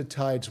go to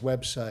Tide's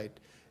website,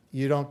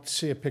 you don't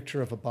see a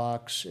picture of a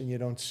box and you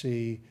don't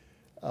see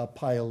a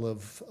pile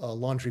of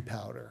laundry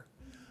powder.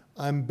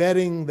 I'm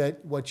betting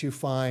that what you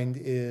find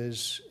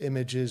is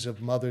images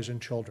of mothers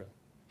and children.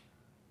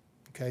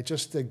 Okay,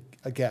 just a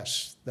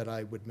guess that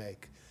I would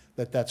make,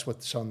 that's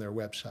what's on their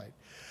website.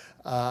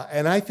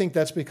 And I think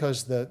that's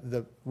because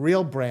the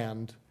real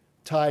brand,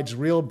 Tide's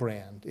real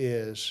brand,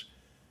 is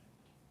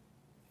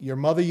your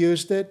mother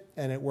used it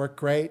and it worked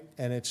great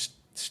and it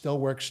still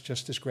works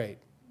just as great.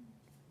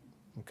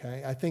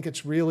 Okay, I think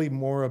it's really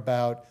more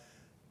about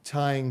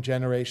tying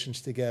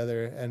generations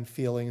together and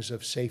feelings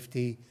of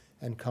safety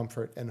and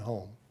comfort and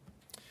home.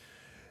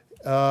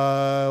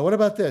 What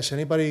about this?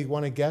 Anybody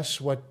want to guess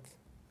what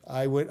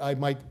I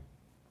might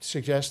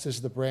suggest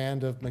as the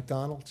brand of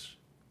McDonald's?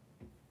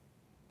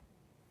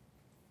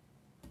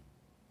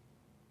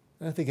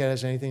 I don't think it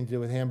has anything to do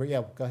with hamburger.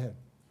 Yeah, go ahead.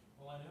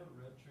 Well, I know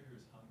red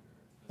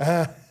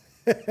triggers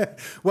hunger.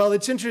 Well,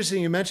 it's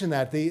interesting you mentioned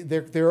that.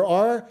 There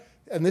are,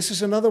 and this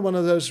is another one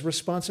of those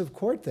responsive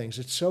chord things.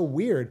 It's so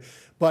weird.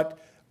 But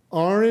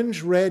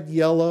orange, red,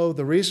 yellow,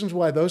 the reasons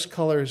why those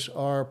colors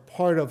are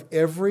part of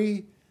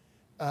every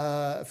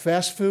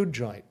fast food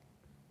joint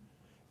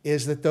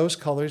is that those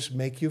colors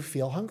make you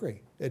feel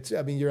hungry.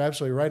 I mean, you're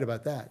absolutely right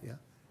about that, yeah.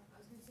 I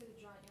was going to say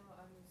the giant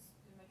yellow,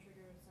 my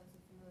trigger a sense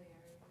of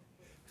familiarity.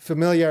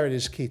 Familiarity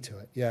is key to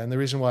it, yeah. And the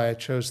reason why I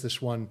chose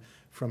this one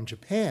from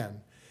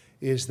Japan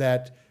is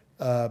that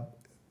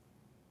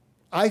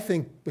I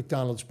think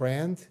McDonald's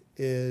brand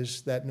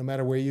is that no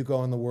matter where you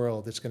go in the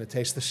world, it's going to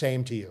taste the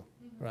same to you,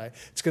 right?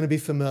 It's going to be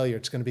familiar.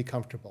 It's going to be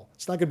comfortable.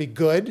 It's not going to be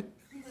good,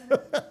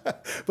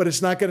 but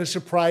it's not going to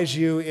surprise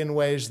you in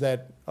ways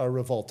that are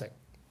revolting,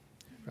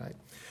 right?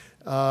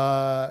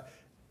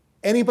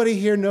 Anybody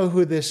here know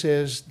who this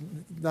is?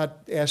 Not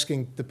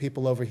asking the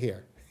people over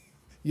here.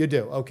 You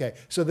do, okay.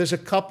 So there's a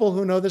couple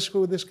who know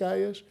who this guy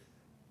is?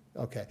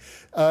 Okay.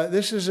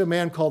 This is a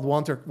man called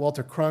Walter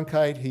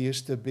Cronkite. He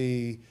used to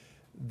be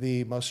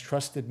the most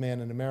trusted man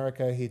in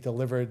America. He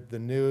delivered the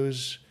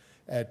news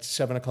at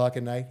 7 o'clock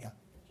at night. Yeah.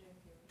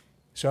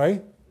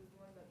 Sorry?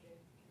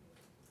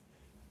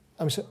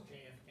 I'm sorry.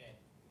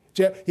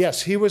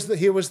 Yes, he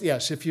was.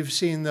 Yes, if you've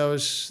seen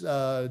those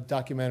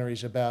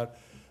documentaries about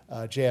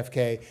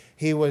JFK,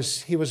 he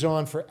was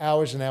on for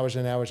hours and hours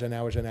and hours and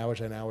hours and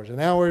hours and hours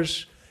and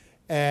hours,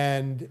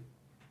 and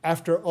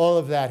after all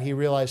of that, he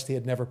realized he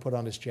had never put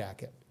on his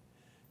jacket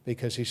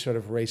because he sort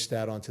of raced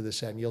out onto the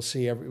set. And you'll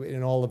see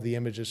in all of the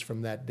images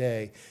from that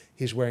day,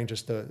 he's wearing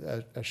just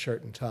a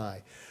shirt and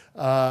tie.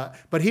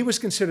 But he was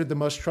considered the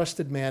most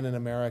trusted man in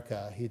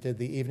America. He did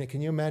the evening.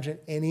 Can you imagine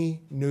any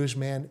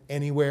newsman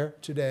anywhere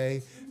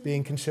today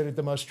being considered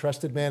the most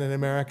trusted man in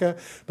America?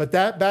 But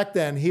back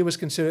then, he was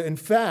considered, in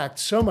fact,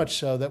 so much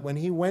so that when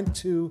he went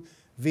to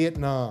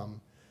Vietnam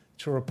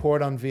to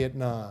report on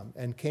Vietnam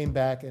and came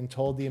back and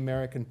told the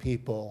American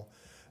people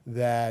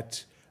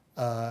that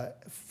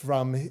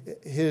from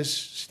his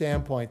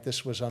standpoint,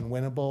 this was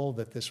unwinnable,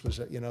 that this was,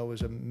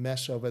 was a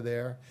mess over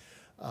there.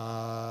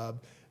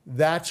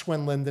 That's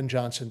when Lyndon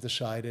Johnson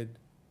decided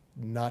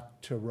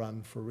not to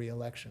run for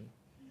re-election.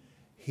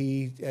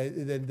 The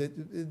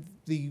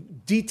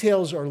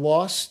details are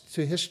lost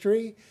to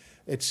history.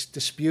 It's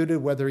disputed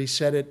whether he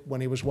said it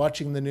when he was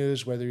watching the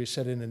news, whether he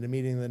said it in a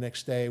meeting the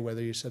next day, whether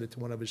he said it to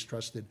one of his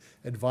trusted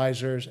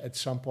advisors at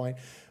some point.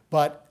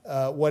 But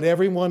what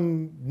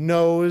everyone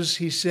knows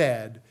he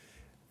said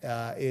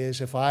is,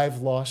 if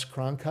I've lost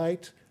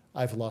Cronkite,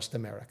 I've lost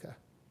America.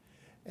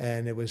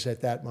 And it was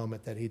at that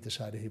moment that he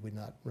decided he would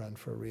not run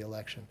for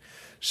re-election.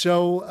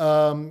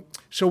 So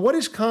what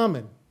is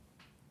common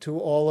to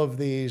all of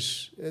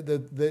these?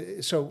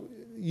 So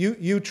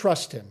you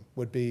trust him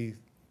would be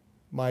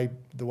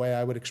the way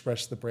I would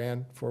express the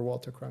brand for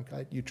Walter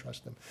Cronkite. You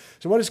trust him.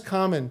 So what is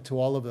common to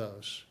all of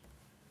those?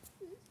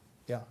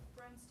 Yeah.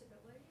 Brand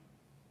stability.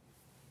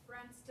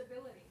 Brand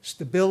stability.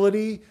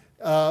 Stability,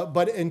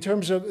 but in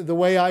terms of the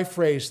way I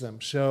phrase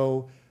them,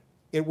 so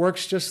it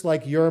works just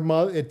like your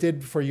mother. It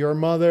did for your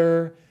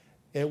mother.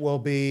 It will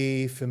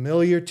be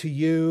familiar to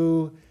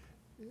you.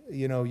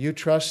 You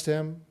trust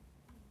him.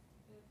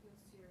 It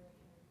appeals to your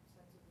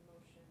sense of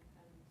emotion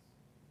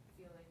and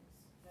feelings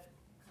that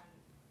kind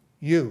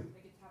of You.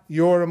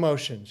 Your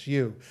emotions,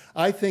 you.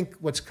 I think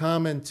what's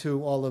common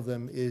to all of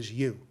them is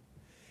you.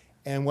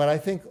 And what I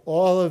think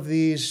all of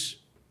these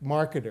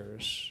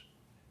marketers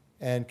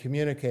and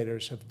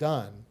communicators have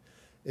done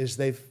is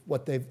they've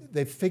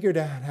figured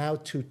out how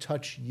to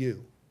touch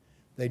you.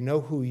 They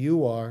know who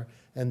you are,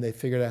 and they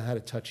figured out how to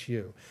touch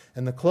you.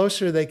 And the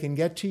closer they can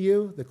get to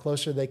you, the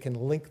closer they can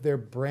link their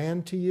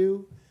brand to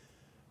you,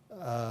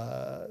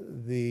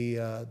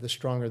 the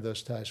stronger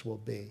those ties will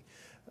be.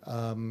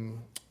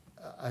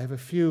 I have a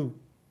few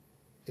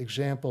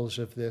examples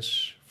of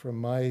this from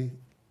my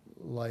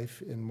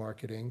life in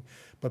marketing.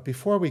 But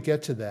before we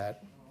get to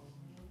that,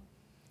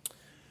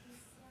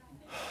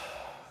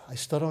 I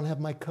still don't have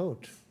my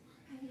coat.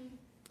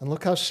 And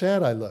look how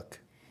sad I look.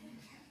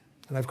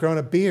 And I've grown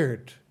a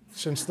beard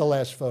since the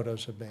last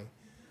photos of me.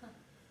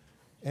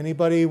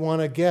 Anybody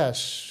want to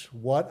guess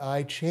what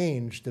I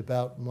changed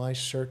about my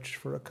search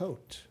for a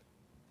coat?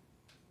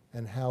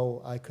 And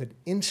how I could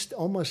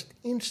almost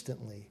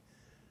instantly,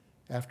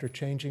 after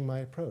changing my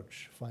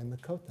approach, find the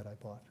coat that I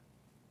bought?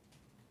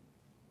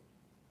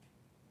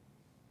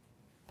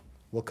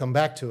 We'll come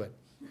back to it.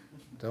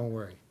 Don't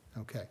worry.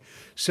 Okay.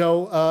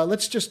 So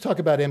let's just talk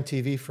about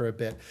MTV for a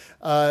bit.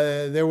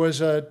 There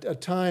was a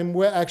time,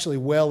 actually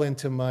well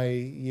into my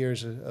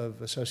years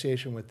of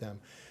association with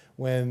them,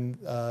 when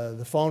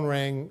the phone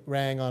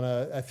rang on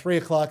at 3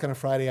 o'clock on a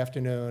Friday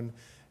afternoon,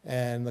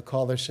 And the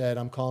caller said,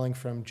 I'm calling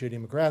from Judy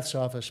McGrath's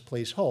office,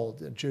 please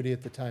hold. And Judy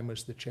at the time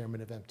was the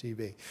chairman of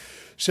MTV.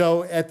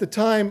 So at the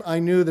time, I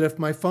knew that if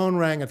my phone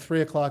rang at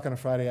 3 o'clock on a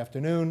Friday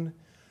afternoon,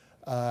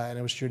 and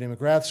it was Judy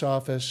McGrath's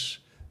office,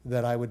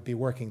 that I would be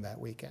working that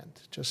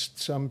weekend. Just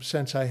some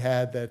sense I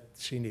had that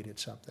she needed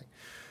something.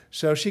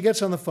 So she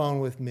gets on the phone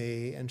with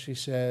me and she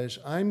says,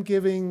 I'm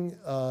giving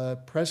a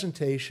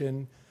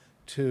presentation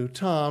to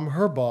Tom,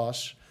 her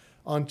boss,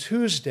 on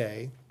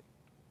Tuesday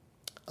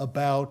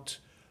about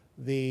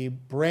the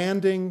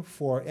branding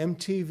for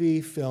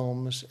MTV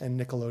films and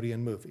Nickelodeon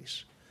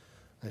movies.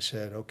 I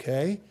said,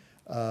 okay,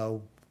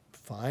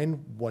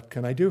 fine, what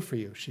can I do for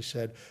you? She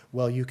said,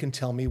 well, you can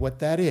tell me what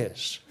that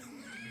is.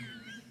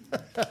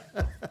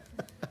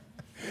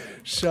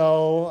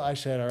 So I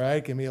said, all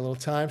right, give me a little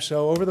time.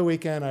 So over the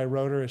weekend, I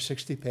wrote her a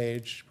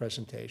 60-page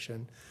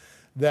presentation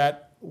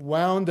that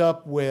wound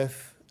up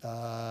with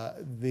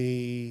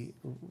the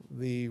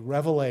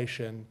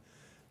revelation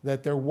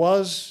that there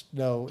was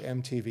no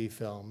MTV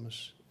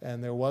films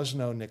and there was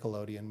no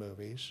Nickelodeon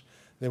movies.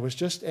 There was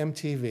just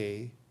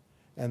MTV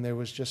and there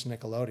was just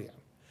Nickelodeon.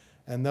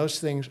 And those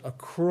things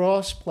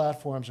across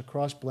platforms,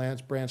 across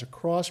brands,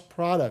 across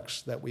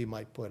products that we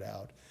might put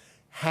out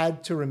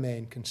had to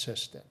remain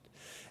consistent.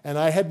 And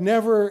I had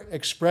never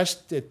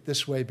expressed it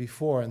this way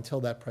before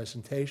until that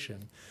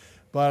presentation,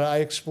 but I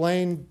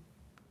explained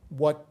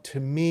what to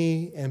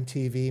me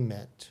MTV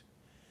meant.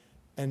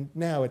 And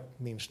now it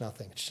means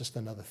nothing. It's just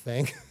another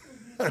thing.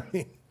 I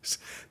mean, it's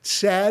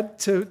sad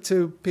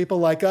to people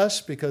like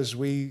us because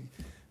we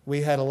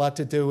had a lot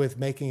to do with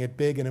making it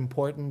big and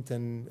important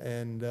and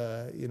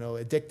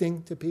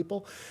addicting to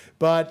people.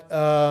 But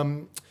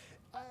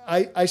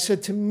I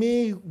said, to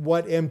me,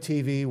 what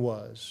MTV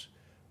was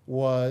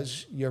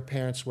your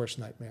parents' worst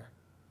nightmare.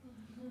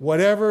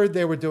 Whatever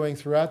they were doing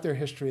throughout their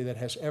history that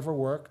has ever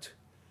worked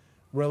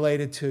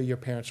related to your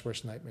parents'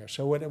 worst nightmare.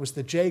 So when it was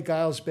the Jay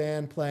Giles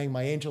Band playing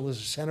My Angel is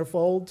a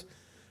Centerfold,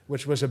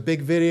 which was a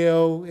big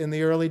video in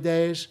the early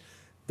days,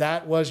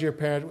 that was your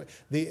parent.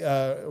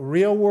 The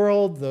real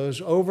world,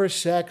 those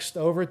over-sexed,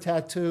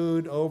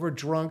 over-tattooed,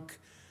 over-drunk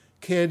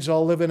kids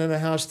all living in a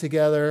house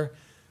together,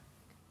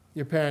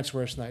 your parents'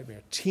 worst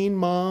nightmare. Teen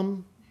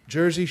Mom,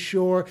 Jersey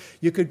Shore,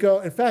 you could go.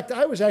 In fact,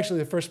 I was actually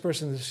the first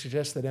person to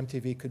suggest that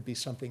MTV could be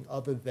something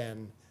other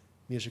than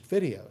music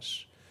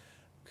videos,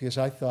 because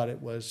I thought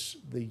it was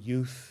the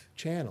youth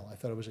channel. I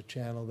thought it was a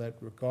channel that,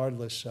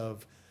 regardless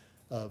of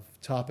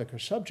topic or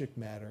subject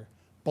matter,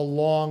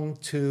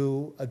 belonged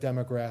to a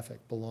demographic,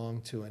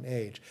 belonged to an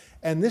age.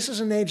 And this is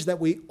an age that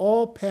we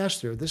all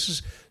pass through. This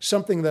is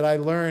something that I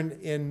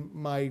learned in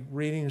my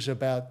readings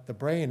about the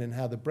brain and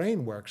how the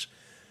brain works.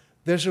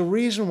 There's a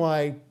reason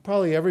why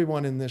probably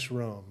everyone in this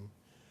room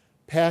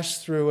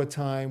passed through a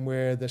time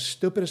where the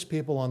stupidest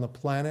people on the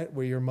planet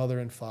were your mother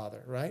and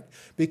father, right?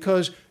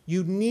 Because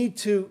you need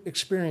to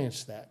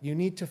experience that. You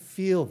need to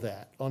feel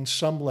that on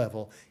some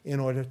level in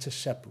order to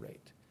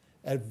separate.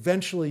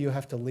 Eventually, you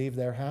have to leave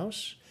their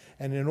house.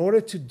 And in order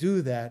to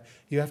do that,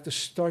 you have to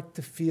start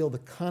to feel the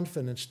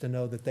confidence to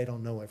know that they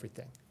don't know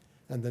everything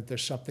and that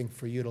there's something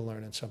for you to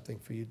learn and something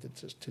for you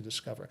to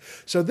discover.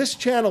 So this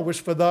channel was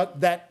for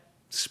that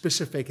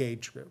specific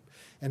age group.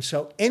 And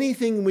so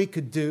anything we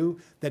could do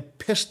that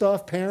pissed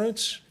off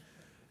parents,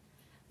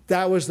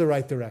 that was the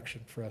right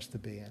direction for us to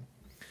be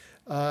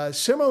in.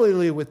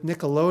 Similarly with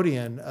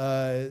Nickelodeon,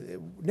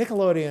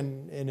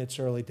 Nickelodeon in its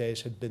early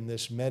days had been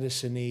this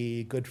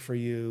medicine-y, good for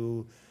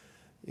you,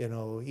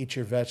 eat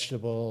your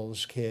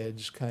vegetables,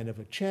 kids, kind of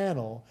a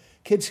channel.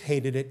 Kids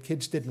hated it.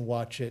 Kids didn't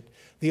watch it.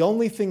 The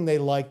only thing they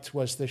liked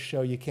was this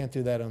show. You can't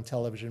do that on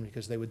television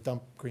because they would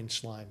dump green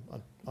slime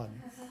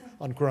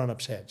on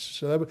grown-ups' heads.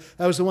 So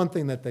that was the one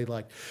thing that they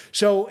liked.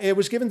 So it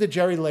was given to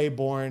Jerry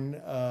Laybourne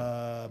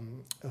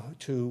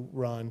to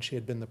run. She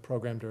had been the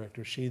program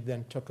director. She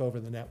then took over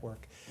the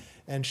network.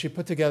 And she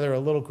put together a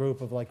little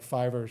group of like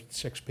 5 or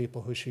 6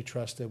 people who she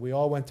trusted. We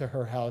all went to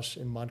her house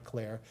in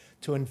Montclair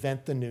to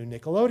invent the new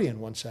Nickelodeon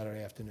one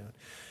Saturday afternoon.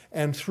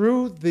 And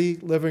through the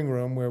living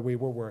room where we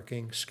were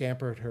working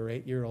scampered her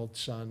 8-year-old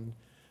son,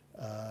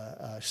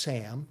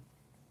 Sam.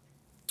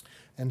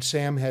 And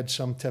Sam had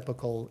some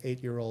typical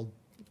 8-year-old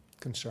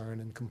concern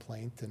and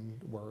complaint and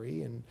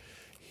worry. And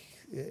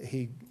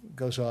he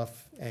goes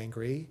off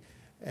angry.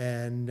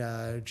 And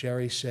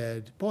Jerry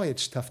said, boy,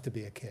 it's tough to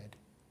be a kid.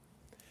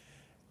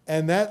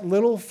 And that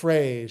little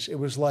phrase, it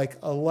was like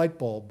a light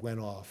bulb went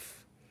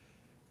off.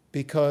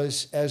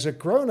 Because as a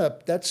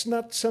grown-up, that's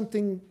not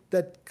something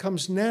that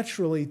comes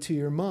naturally to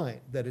your mind,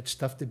 that it's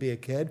tough to be a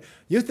kid.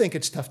 You think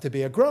it's tough to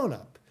be a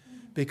grown-up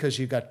because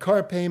you got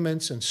car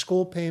payments and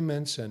school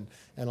payments and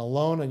a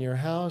loan on your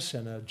house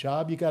and a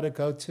job you got to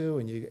go to,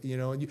 and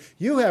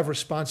you have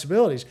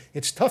responsibilities.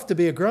 It's tough to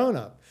be a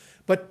grown-up.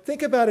 But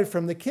think about it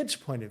from the kid's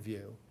point of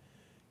view.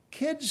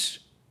 Kids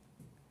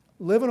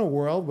live in a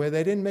world where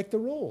they didn't make the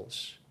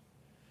rules.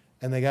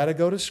 And they got to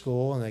go to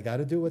school, and they got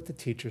to do what the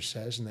teacher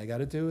says, and they got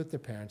to do what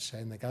their parents say,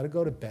 and they got to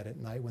go to bed at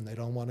night when they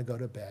don't want to go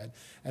to bed.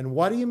 And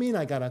what do you mean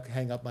I got to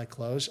hang up my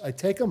clothes? I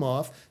take them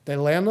off. They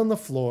land on the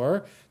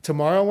floor.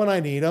 Tomorrow when I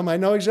need them, I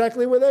know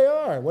exactly where they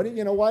are. What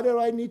do, why do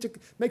I need to?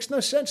 Makes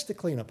no sense to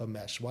clean up a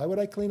mess. Why would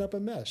I clean up a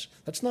mess?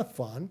 That's not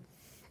fun.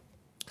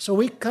 So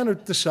we kind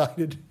of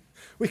decided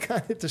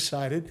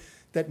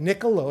that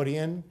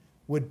Nickelodeon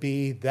would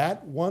be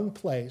that one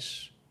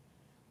place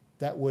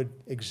that would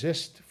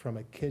exist from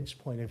a kid's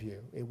point of view.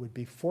 It would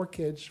be for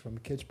kids from a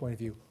kid's point of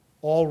view,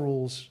 all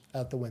rules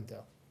out the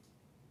window,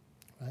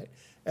 right?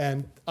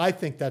 And I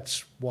think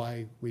that's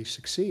why we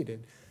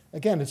succeeded.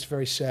 Again, it's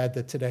very sad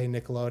that today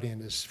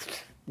Nickelodeon is,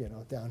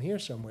 down here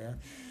somewhere,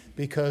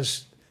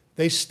 because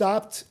they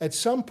stopped, at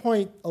some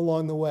point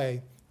along the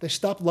way, they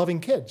stopped loving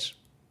kids.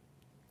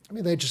 I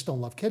mean, they just don't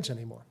love kids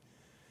anymore.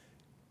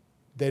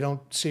 They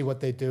don't see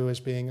what they do as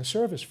being a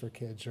service for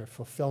kids or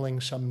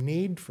fulfilling some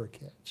need for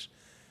kids.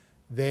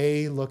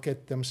 They look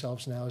at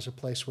themselves now as a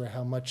place where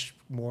how much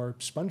more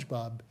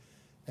SpongeBob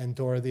and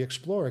Dora the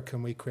Explorer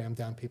can we cram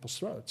down people's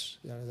throats?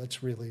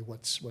 That's really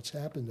what's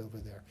happened over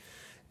there.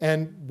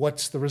 And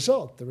what's the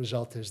result? The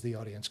result is the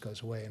audience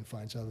goes away and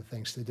finds other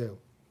things to do.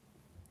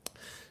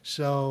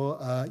 So,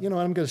 I'm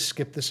going to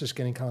skip, this is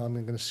getting calm,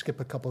 I'm going to skip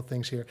a couple of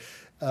things here.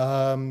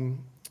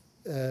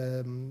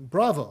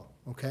 Bravo,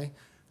 okay?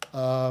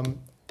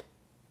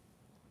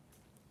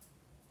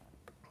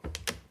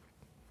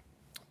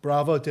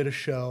 Bravo did a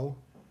show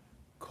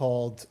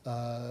called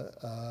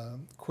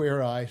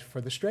Queer Eye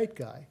for the Straight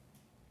Guy,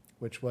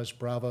 which was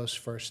Bravo's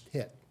first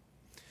hit.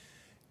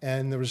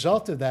 And the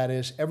result of that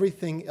is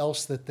everything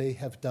else that they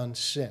have done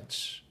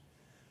since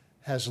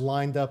has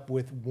lined up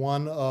with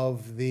one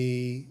of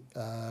the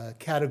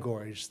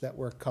categories that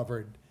were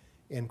covered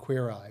in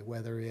Queer Eye,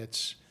 whether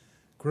it's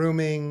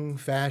grooming,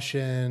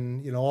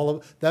 fashion, all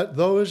of that.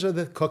 Those are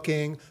the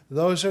cooking.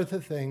 Those are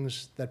the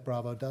things that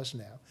Bravo does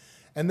now.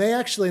 And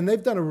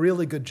they've done a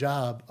really good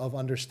job of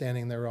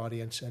understanding their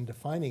audience and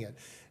defining it.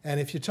 And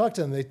if you talk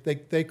to them,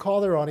 they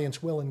call their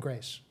audience Will and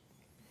Grace.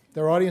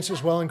 Their audience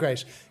is Will and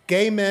Grace.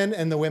 Gay men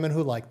and the women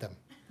who like them,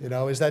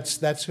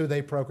 that's who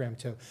they program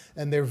to.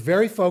 And they're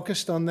very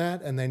focused on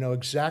that, and they know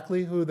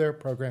exactly who they're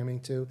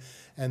programming to.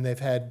 And they've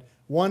had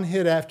one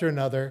hit after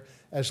another,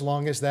 as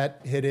long as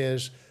that hit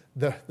is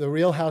the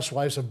Real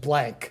Housewives of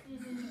blank,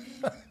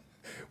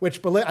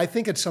 which I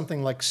think it's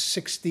something like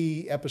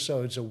 60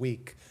 episodes a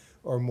week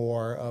or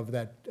more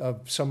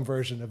of some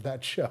version of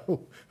that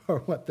show or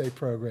what they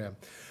program.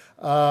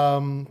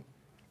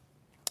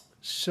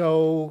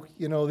 So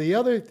the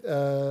other,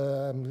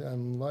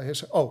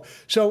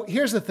 so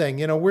here's the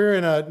thing, we're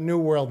in a new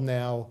world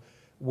now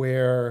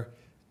where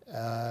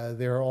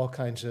there are all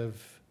kinds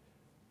of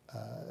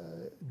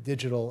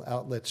digital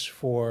outlets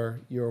for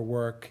your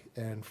work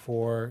and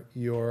for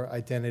your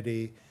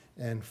identity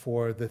and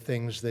for the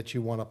things that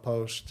you want to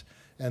post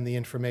and the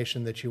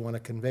information that you want to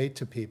convey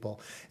to people.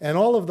 And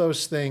all of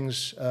those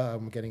things,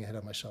 I'm getting ahead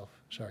of myself,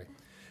 sorry.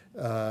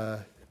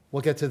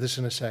 We'll get to this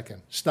in a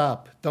second.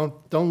 Stop,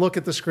 don't look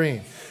at the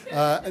screen.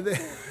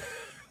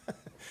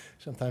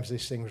 Sometimes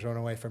these things run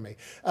away from me.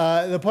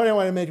 The point I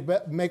want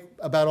to make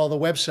about all the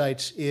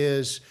websites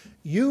is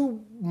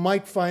you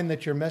might find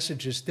that your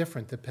message is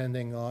different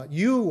depending on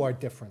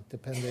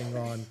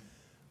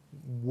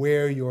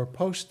where you're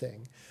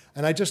posting.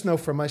 And I just know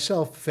for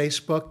myself,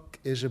 Facebook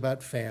is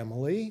about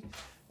family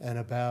and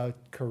about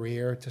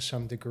career to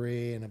some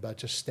degree and about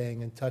just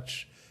staying in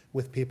touch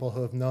with people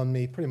who have known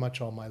me pretty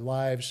much all my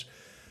lives.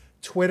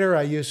 Twitter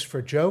I use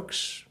for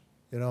jokes.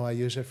 I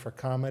use it for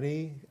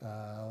comedy.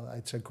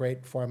 It's a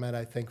great format,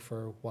 I think,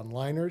 for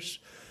one-liners.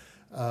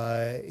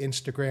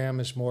 Instagram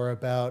is more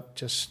about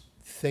just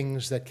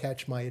things that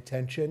catch my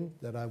attention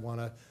that I want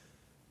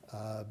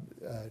to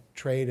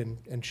trade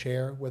and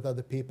share with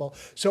other people.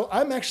 So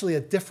I'm actually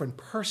a different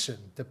person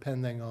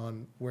depending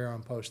on where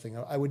I'm posting.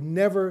 I would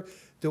never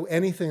do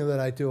anything that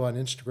I do on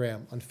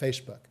Instagram on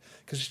Facebook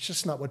because it's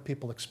just not what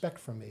people expect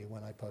from me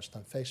when I post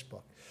on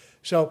Facebook.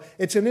 So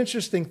it's an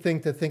interesting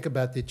thing to think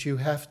about that you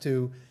have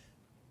to,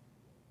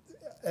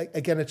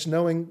 again, it's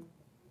knowing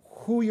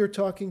who you're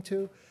talking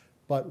to,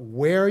 but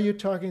where you're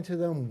talking to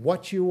them,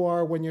 what you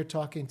are when you're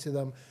talking to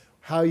them,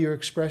 how you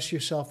express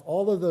yourself.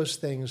 All of those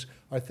things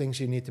are things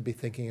you need to be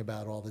thinking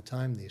about all the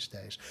time these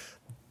days.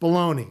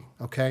 Bologna,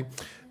 okay?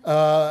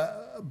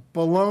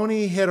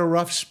 Bologna hit a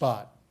rough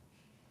spot.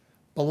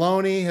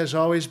 Bologna has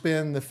always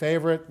been the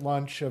favorite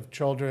lunch of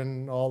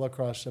children all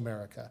across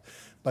America.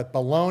 But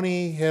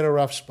bologna hit a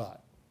rough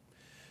spot.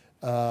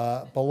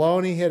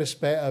 Bologna hit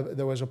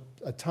there was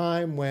a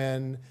time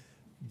when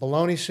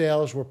bologna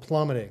sales were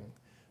plummeting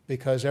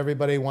because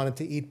everybody wanted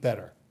to eat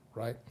better,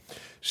 right?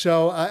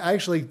 So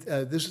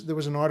there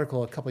was an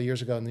article a couple of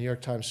years ago in the New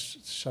York Times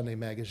Sunday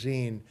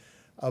magazine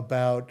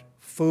about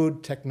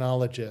food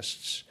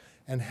technologists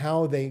and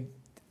how they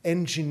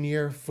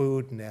engineer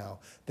food now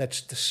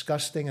that's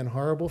disgusting and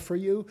horrible for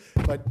you,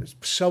 but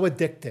so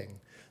addicting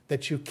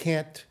that you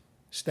can't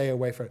stay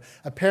away from it.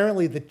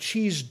 Apparently, the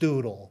cheese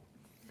doodle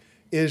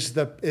is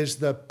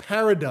the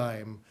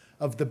paradigm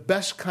of the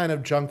best kind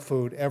of junk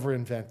food ever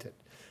invented,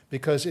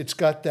 because it's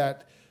got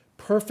that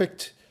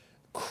perfect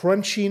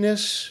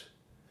crunchiness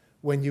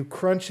when you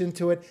crunch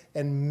into it,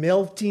 and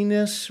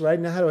meltiness, right?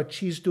 Now how a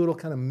cheese doodle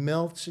kind of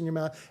melts in your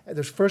mouth.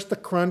 There's first the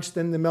crunch,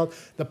 then the melt.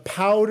 The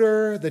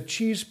powder, the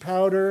cheese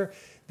powder,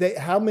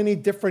 how many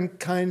different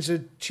kinds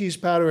of cheese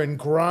powder and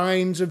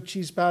grinds of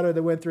cheese powder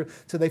they went through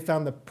till they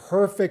found the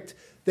perfect,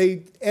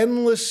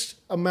 endless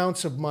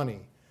amounts of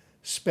money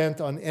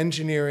spent on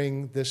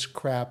engineering this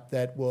crap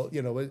that will,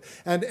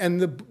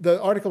 and the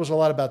article was a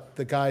lot about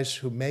the guys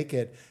who make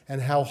it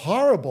and how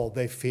horrible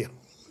they feel.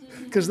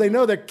 Because they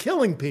know they're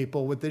killing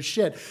people with this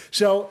shit.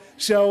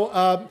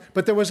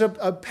 But there was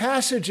a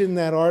passage in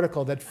that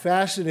article that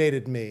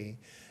fascinated me,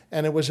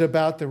 and it was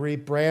about the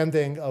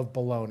rebranding of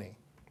bologna.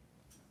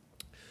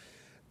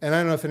 And I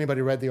don't know if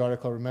anybody read the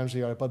article or remembers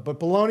the article, but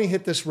bologna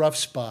hit this rough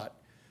spot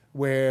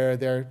where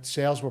their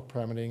sales were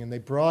plummeting, and they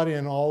brought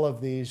in all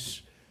of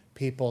these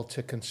people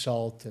to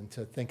consult and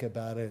to think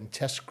about it and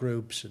test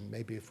groups, and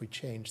maybe if we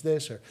change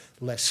this or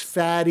less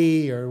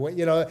fatty or what,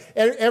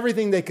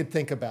 everything they could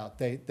think about,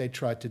 they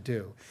tried to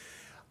do.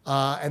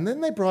 And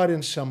then they brought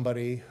in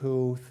somebody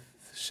who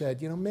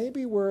said,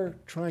 maybe we're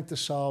trying to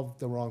solve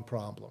the wrong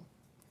problem.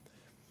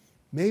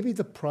 Maybe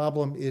the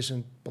problem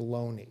isn't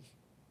bologna.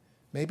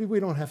 Maybe we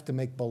don't have to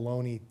make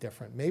bologna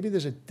different. Maybe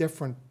there's a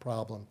different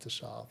problem to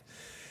solve.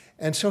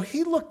 And so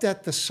he looked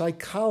at the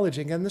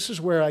psychology, and this is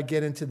where I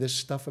get into this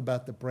stuff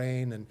about the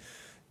brain and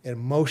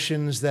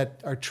emotions that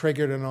are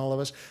triggered in all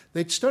of us.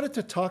 They started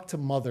to talk to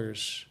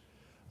mothers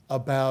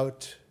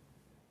about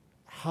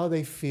how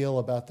they feel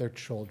about their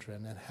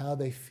children and how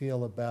they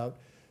feel about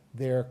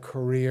their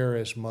career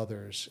as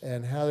mothers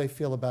and how they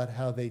feel about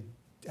how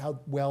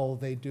well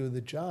they do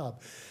the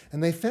job.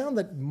 And they found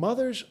that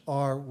mothers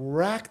are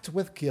racked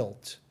with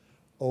guilt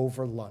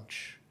over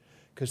lunch,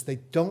 because they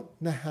don't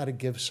know how to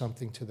give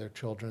something to their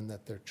children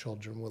that their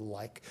children will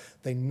like.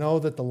 They know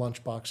that the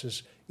lunch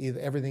boxes, either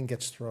everything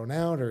gets thrown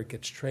out or it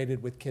gets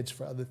traded with kids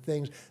for other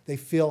things. They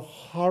feel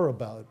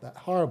horrible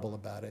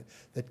about it,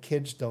 that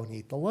kids don't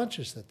eat the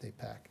lunches that they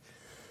pack.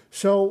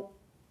 So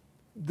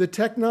the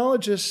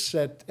technologists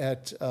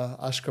at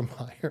Oscar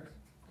Mayer,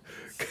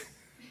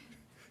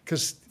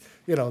 because,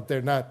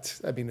 they're not,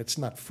 it's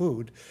not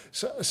food.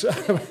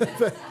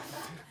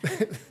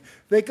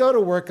 They go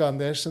to work on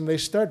this, and they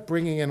start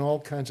bringing in all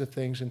kinds of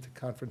things into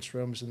conference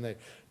rooms, and they're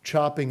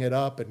chopping it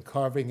up and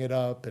carving it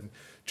up and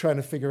trying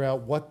to figure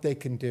out what they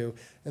can do.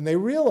 And they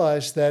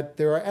realize that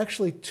there are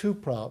actually two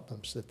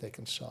problems that they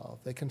can solve.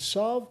 They can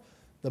solve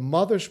the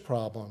mother's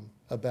problem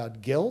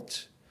about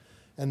guilt,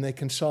 and they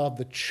can solve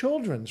the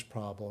children's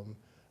problem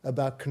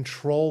about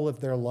control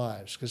of their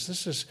lives. Because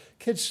this is,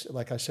 kids,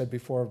 like I said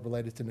before,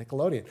 related to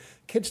Nickelodeon,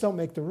 kids don't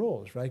make the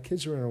rules, right?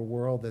 Kids are in a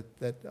world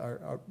that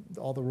are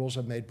all the rules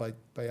are made by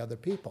other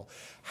people.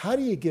 How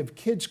do you give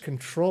kids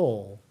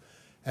control,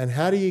 and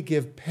how do you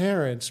give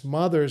parents,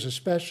 mothers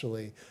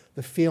especially,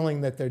 the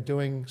feeling that they're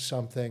doing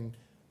something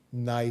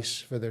nice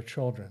for their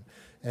children?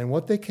 And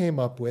what they came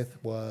up with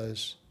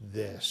was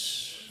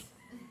this.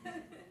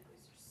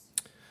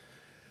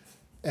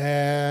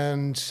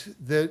 And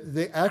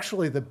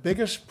actually the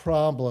biggest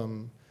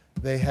problem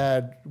they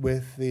had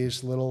with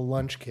these little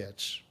lunch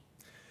kits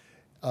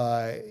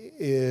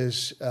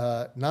is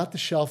not the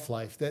shelf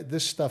life.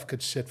 This stuff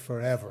could sit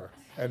forever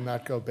and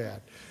not go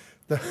bad.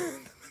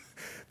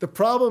 The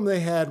problem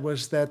they had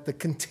was that the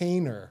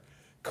container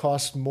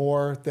cost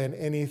more than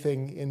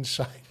anything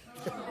inside.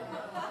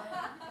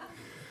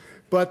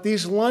 But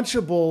these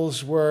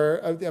Lunchables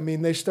were,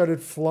 they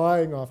started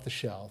flying off the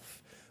shelf.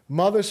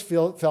 Mothers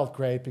felt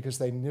great because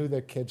they knew their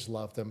kids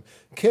loved them.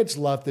 Kids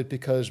loved it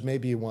because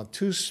maybe you want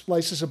 2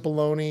 slices of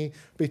bologna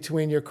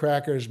between your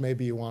crackers,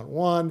 maybe you want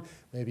 1,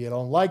 maybe you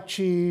don't like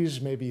cheese,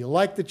 maybe you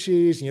like the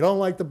cheese and you don't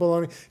like the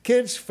bologna.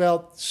 Kids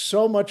felt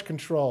so much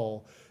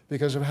control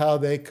because of how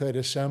they could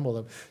assemble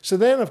them. So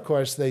then, of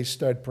course, they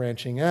start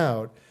branching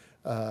out,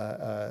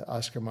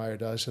 Oscar Mayer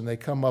does, and they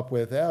come up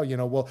with,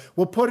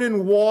 we'll put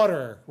in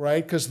water,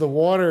 right? Because the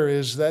water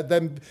is that,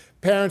 then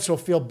parents will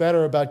feel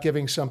better about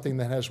giving something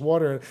that has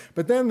water.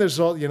 But then there's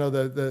all,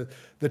 the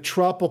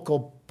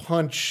tropical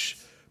punch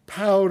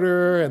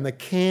powder and the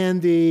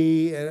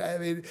candy.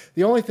 And,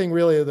 the only thing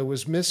really that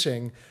was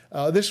missing,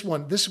 this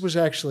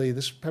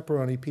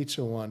pepperoni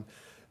pizza one,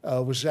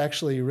 was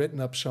actually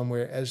written up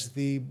somewhere as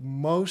the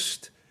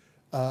most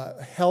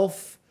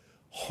health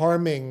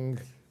harming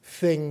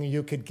thing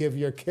you could give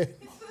your kid.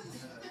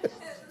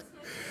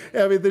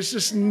 There's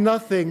just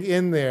nothing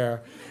in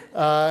there.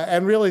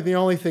 And really the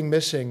only thing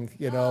missing,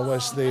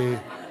 was they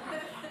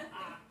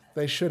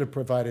should have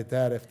provided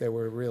that if they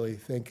were really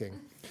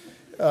thinking.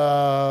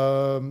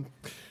 So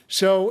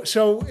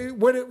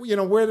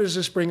where does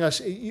this bring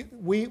us?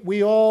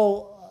 We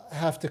all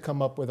have to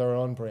come up with our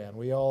own brand.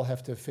 We all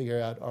have to figure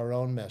out our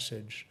own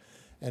message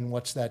and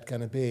what's that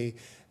going to be.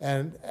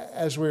 And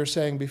as we were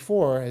saying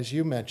before, as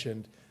you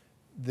mentioned,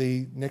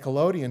 the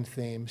Nickelodeon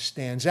theme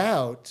stands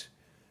out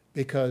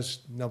because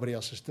nobody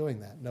else is doing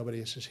that. Nobody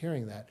else is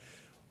hearing that.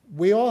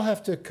 we all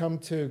have to come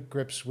to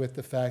grips with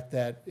the fact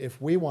that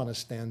if we want to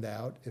stand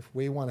out, if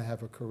we want to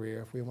have a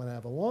career, if we want to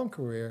have a long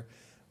career,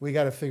 we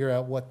got to figure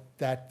out what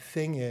that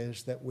thing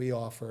is that we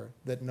offer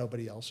that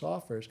nobody else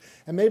offers.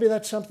 And maybe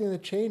that's something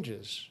that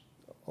changes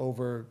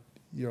over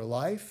your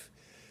life.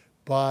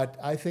 But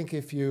I think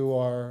if you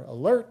are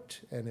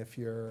alert and if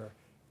you're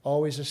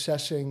always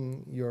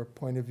assessing your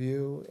point of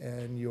view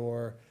and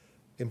your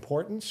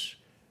importance,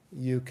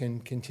 you can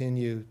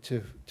continue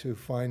to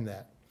find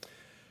that.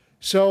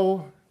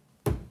 So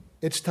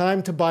it's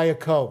time to buy a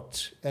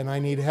coat, and I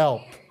need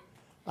help.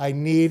 I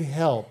need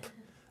help.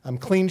 I'm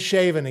clean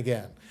shaven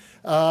again.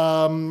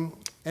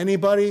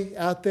 Anybody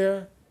out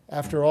there,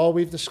 after all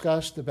we've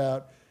discussed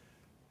about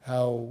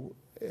how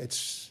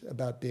it's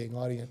about being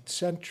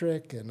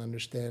audience-centric and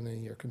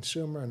understanding your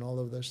consumer and all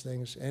of those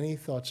things, any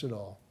thoughts at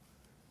all?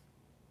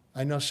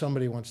 I know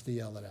somebody wants to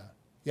yell it out.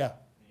 Yeah? Did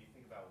you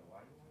think about why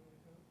you wanted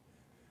the coat?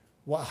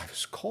 Well, I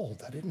was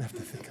cold. I didn't have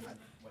to think about it.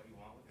 What you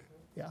want with the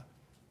coat? Yeah.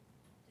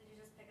 Did you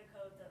just pick a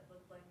coat that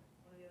looked like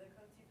one of the other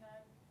coats you've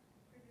had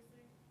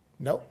previously?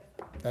 Nope.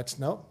 That's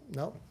no. Did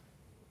you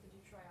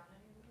try on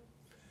any of them?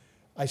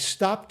 I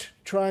stopped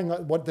trying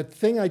on, the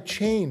thing I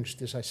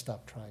changed is I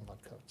stopped trying on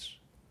coats.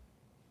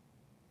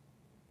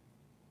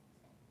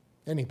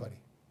 Anybody?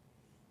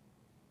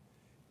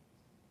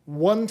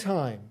 One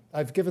time,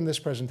 I've given this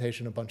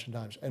presentation a bunch of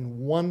times, and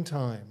one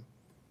time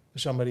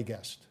somebody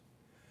guessed.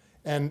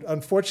 And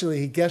unfortunately,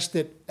 he guessed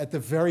it at the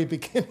very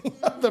beginning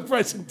of the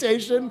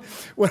presentation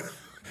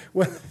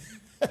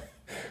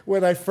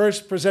when I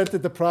first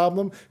presented the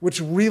problem,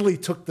 which really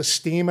took the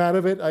steam out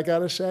of it, I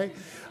gotta say.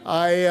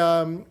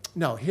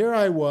 No, here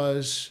I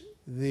was,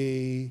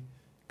 the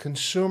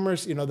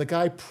consumers, the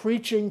guy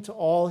preaching to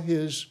all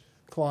his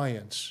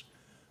clients,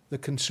 the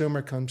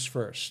consumer comes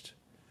first.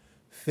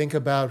 Think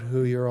about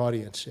who your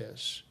audience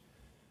is.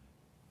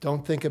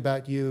 Don't think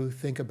about you,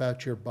 think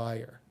about your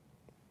buyer.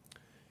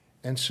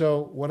 And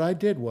so what I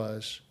did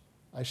was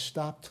I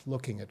stopped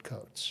looking at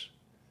coats.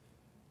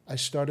 I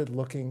started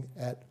looking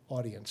at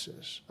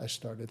audiences. I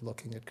started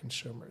looking at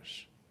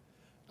consumers.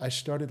 I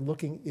started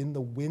looking in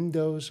the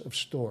windows of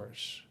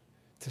stores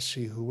to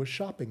see who was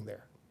shopping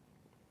there.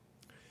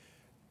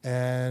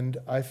 And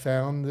I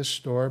found this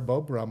store, Beau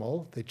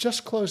Brummel. They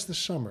just closed this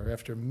summer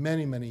after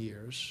many, many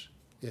years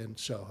in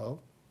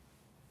Soho.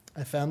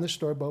 I found this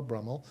store, Beau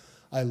Brummel.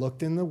 I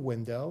looked in the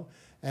window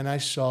and I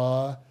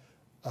saw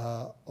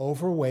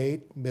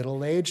overweight,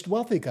 middle-aged,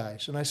 wealthy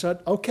guys. And I said,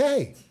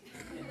 okay,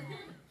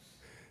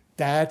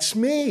 that's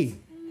me.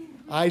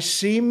 I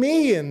see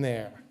me in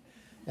there.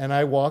 And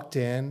I walked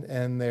in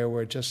and there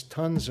were just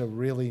tons of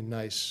really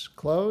nice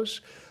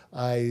clothes.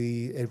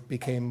 It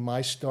became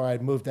my store.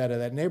 I'd moved out of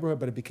that neighborhood,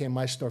 but it became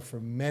my store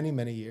for many,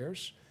 many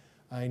years.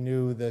 I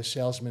knew the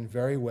salesman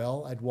very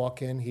well. I'd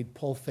walk in, he'd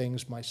pull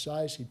things my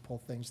size, he'd pull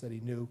things that he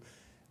knew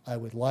I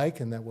would like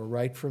and that were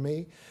right for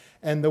me.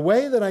 And the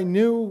way that I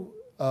knew,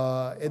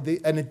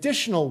 an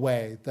additional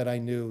way that I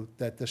knew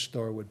that this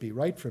store would be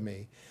right for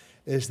me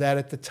is that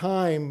at the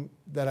time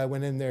that I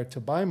went in there to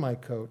buy my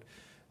coat,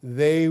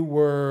 they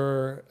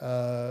were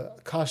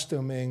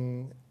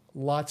costuming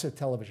lots of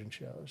television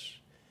shows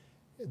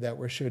that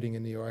were shooting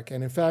in New York.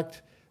 And in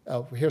fact,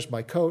 here's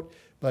my coat,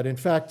 but in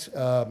fact,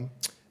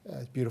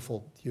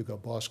 beautiful Hugo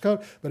Boss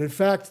coat. But in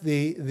fact,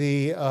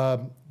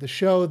 the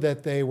show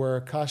that they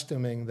were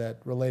costuming that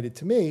related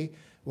to me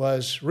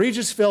was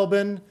Regis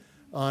Philbin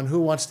on Who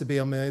Wants to Be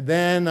a Millionaire.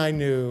 Then I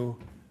knew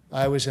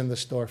I was in the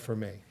store for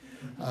me.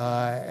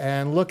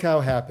 And look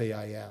how happy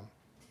I am.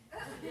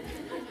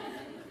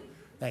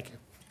 Thank you.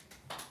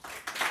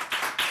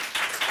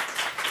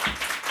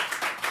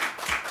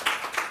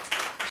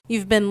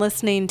 You've been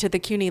listening to the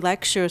CUNY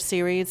Lecture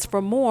Series. For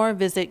more,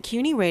 visit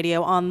CUNY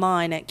Radio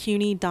online at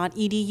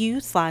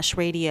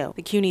cuny.edu/radio.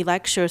 The CUNY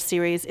Lecture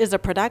Series is a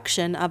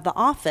production of the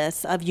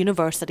Office of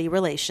University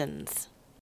Relations.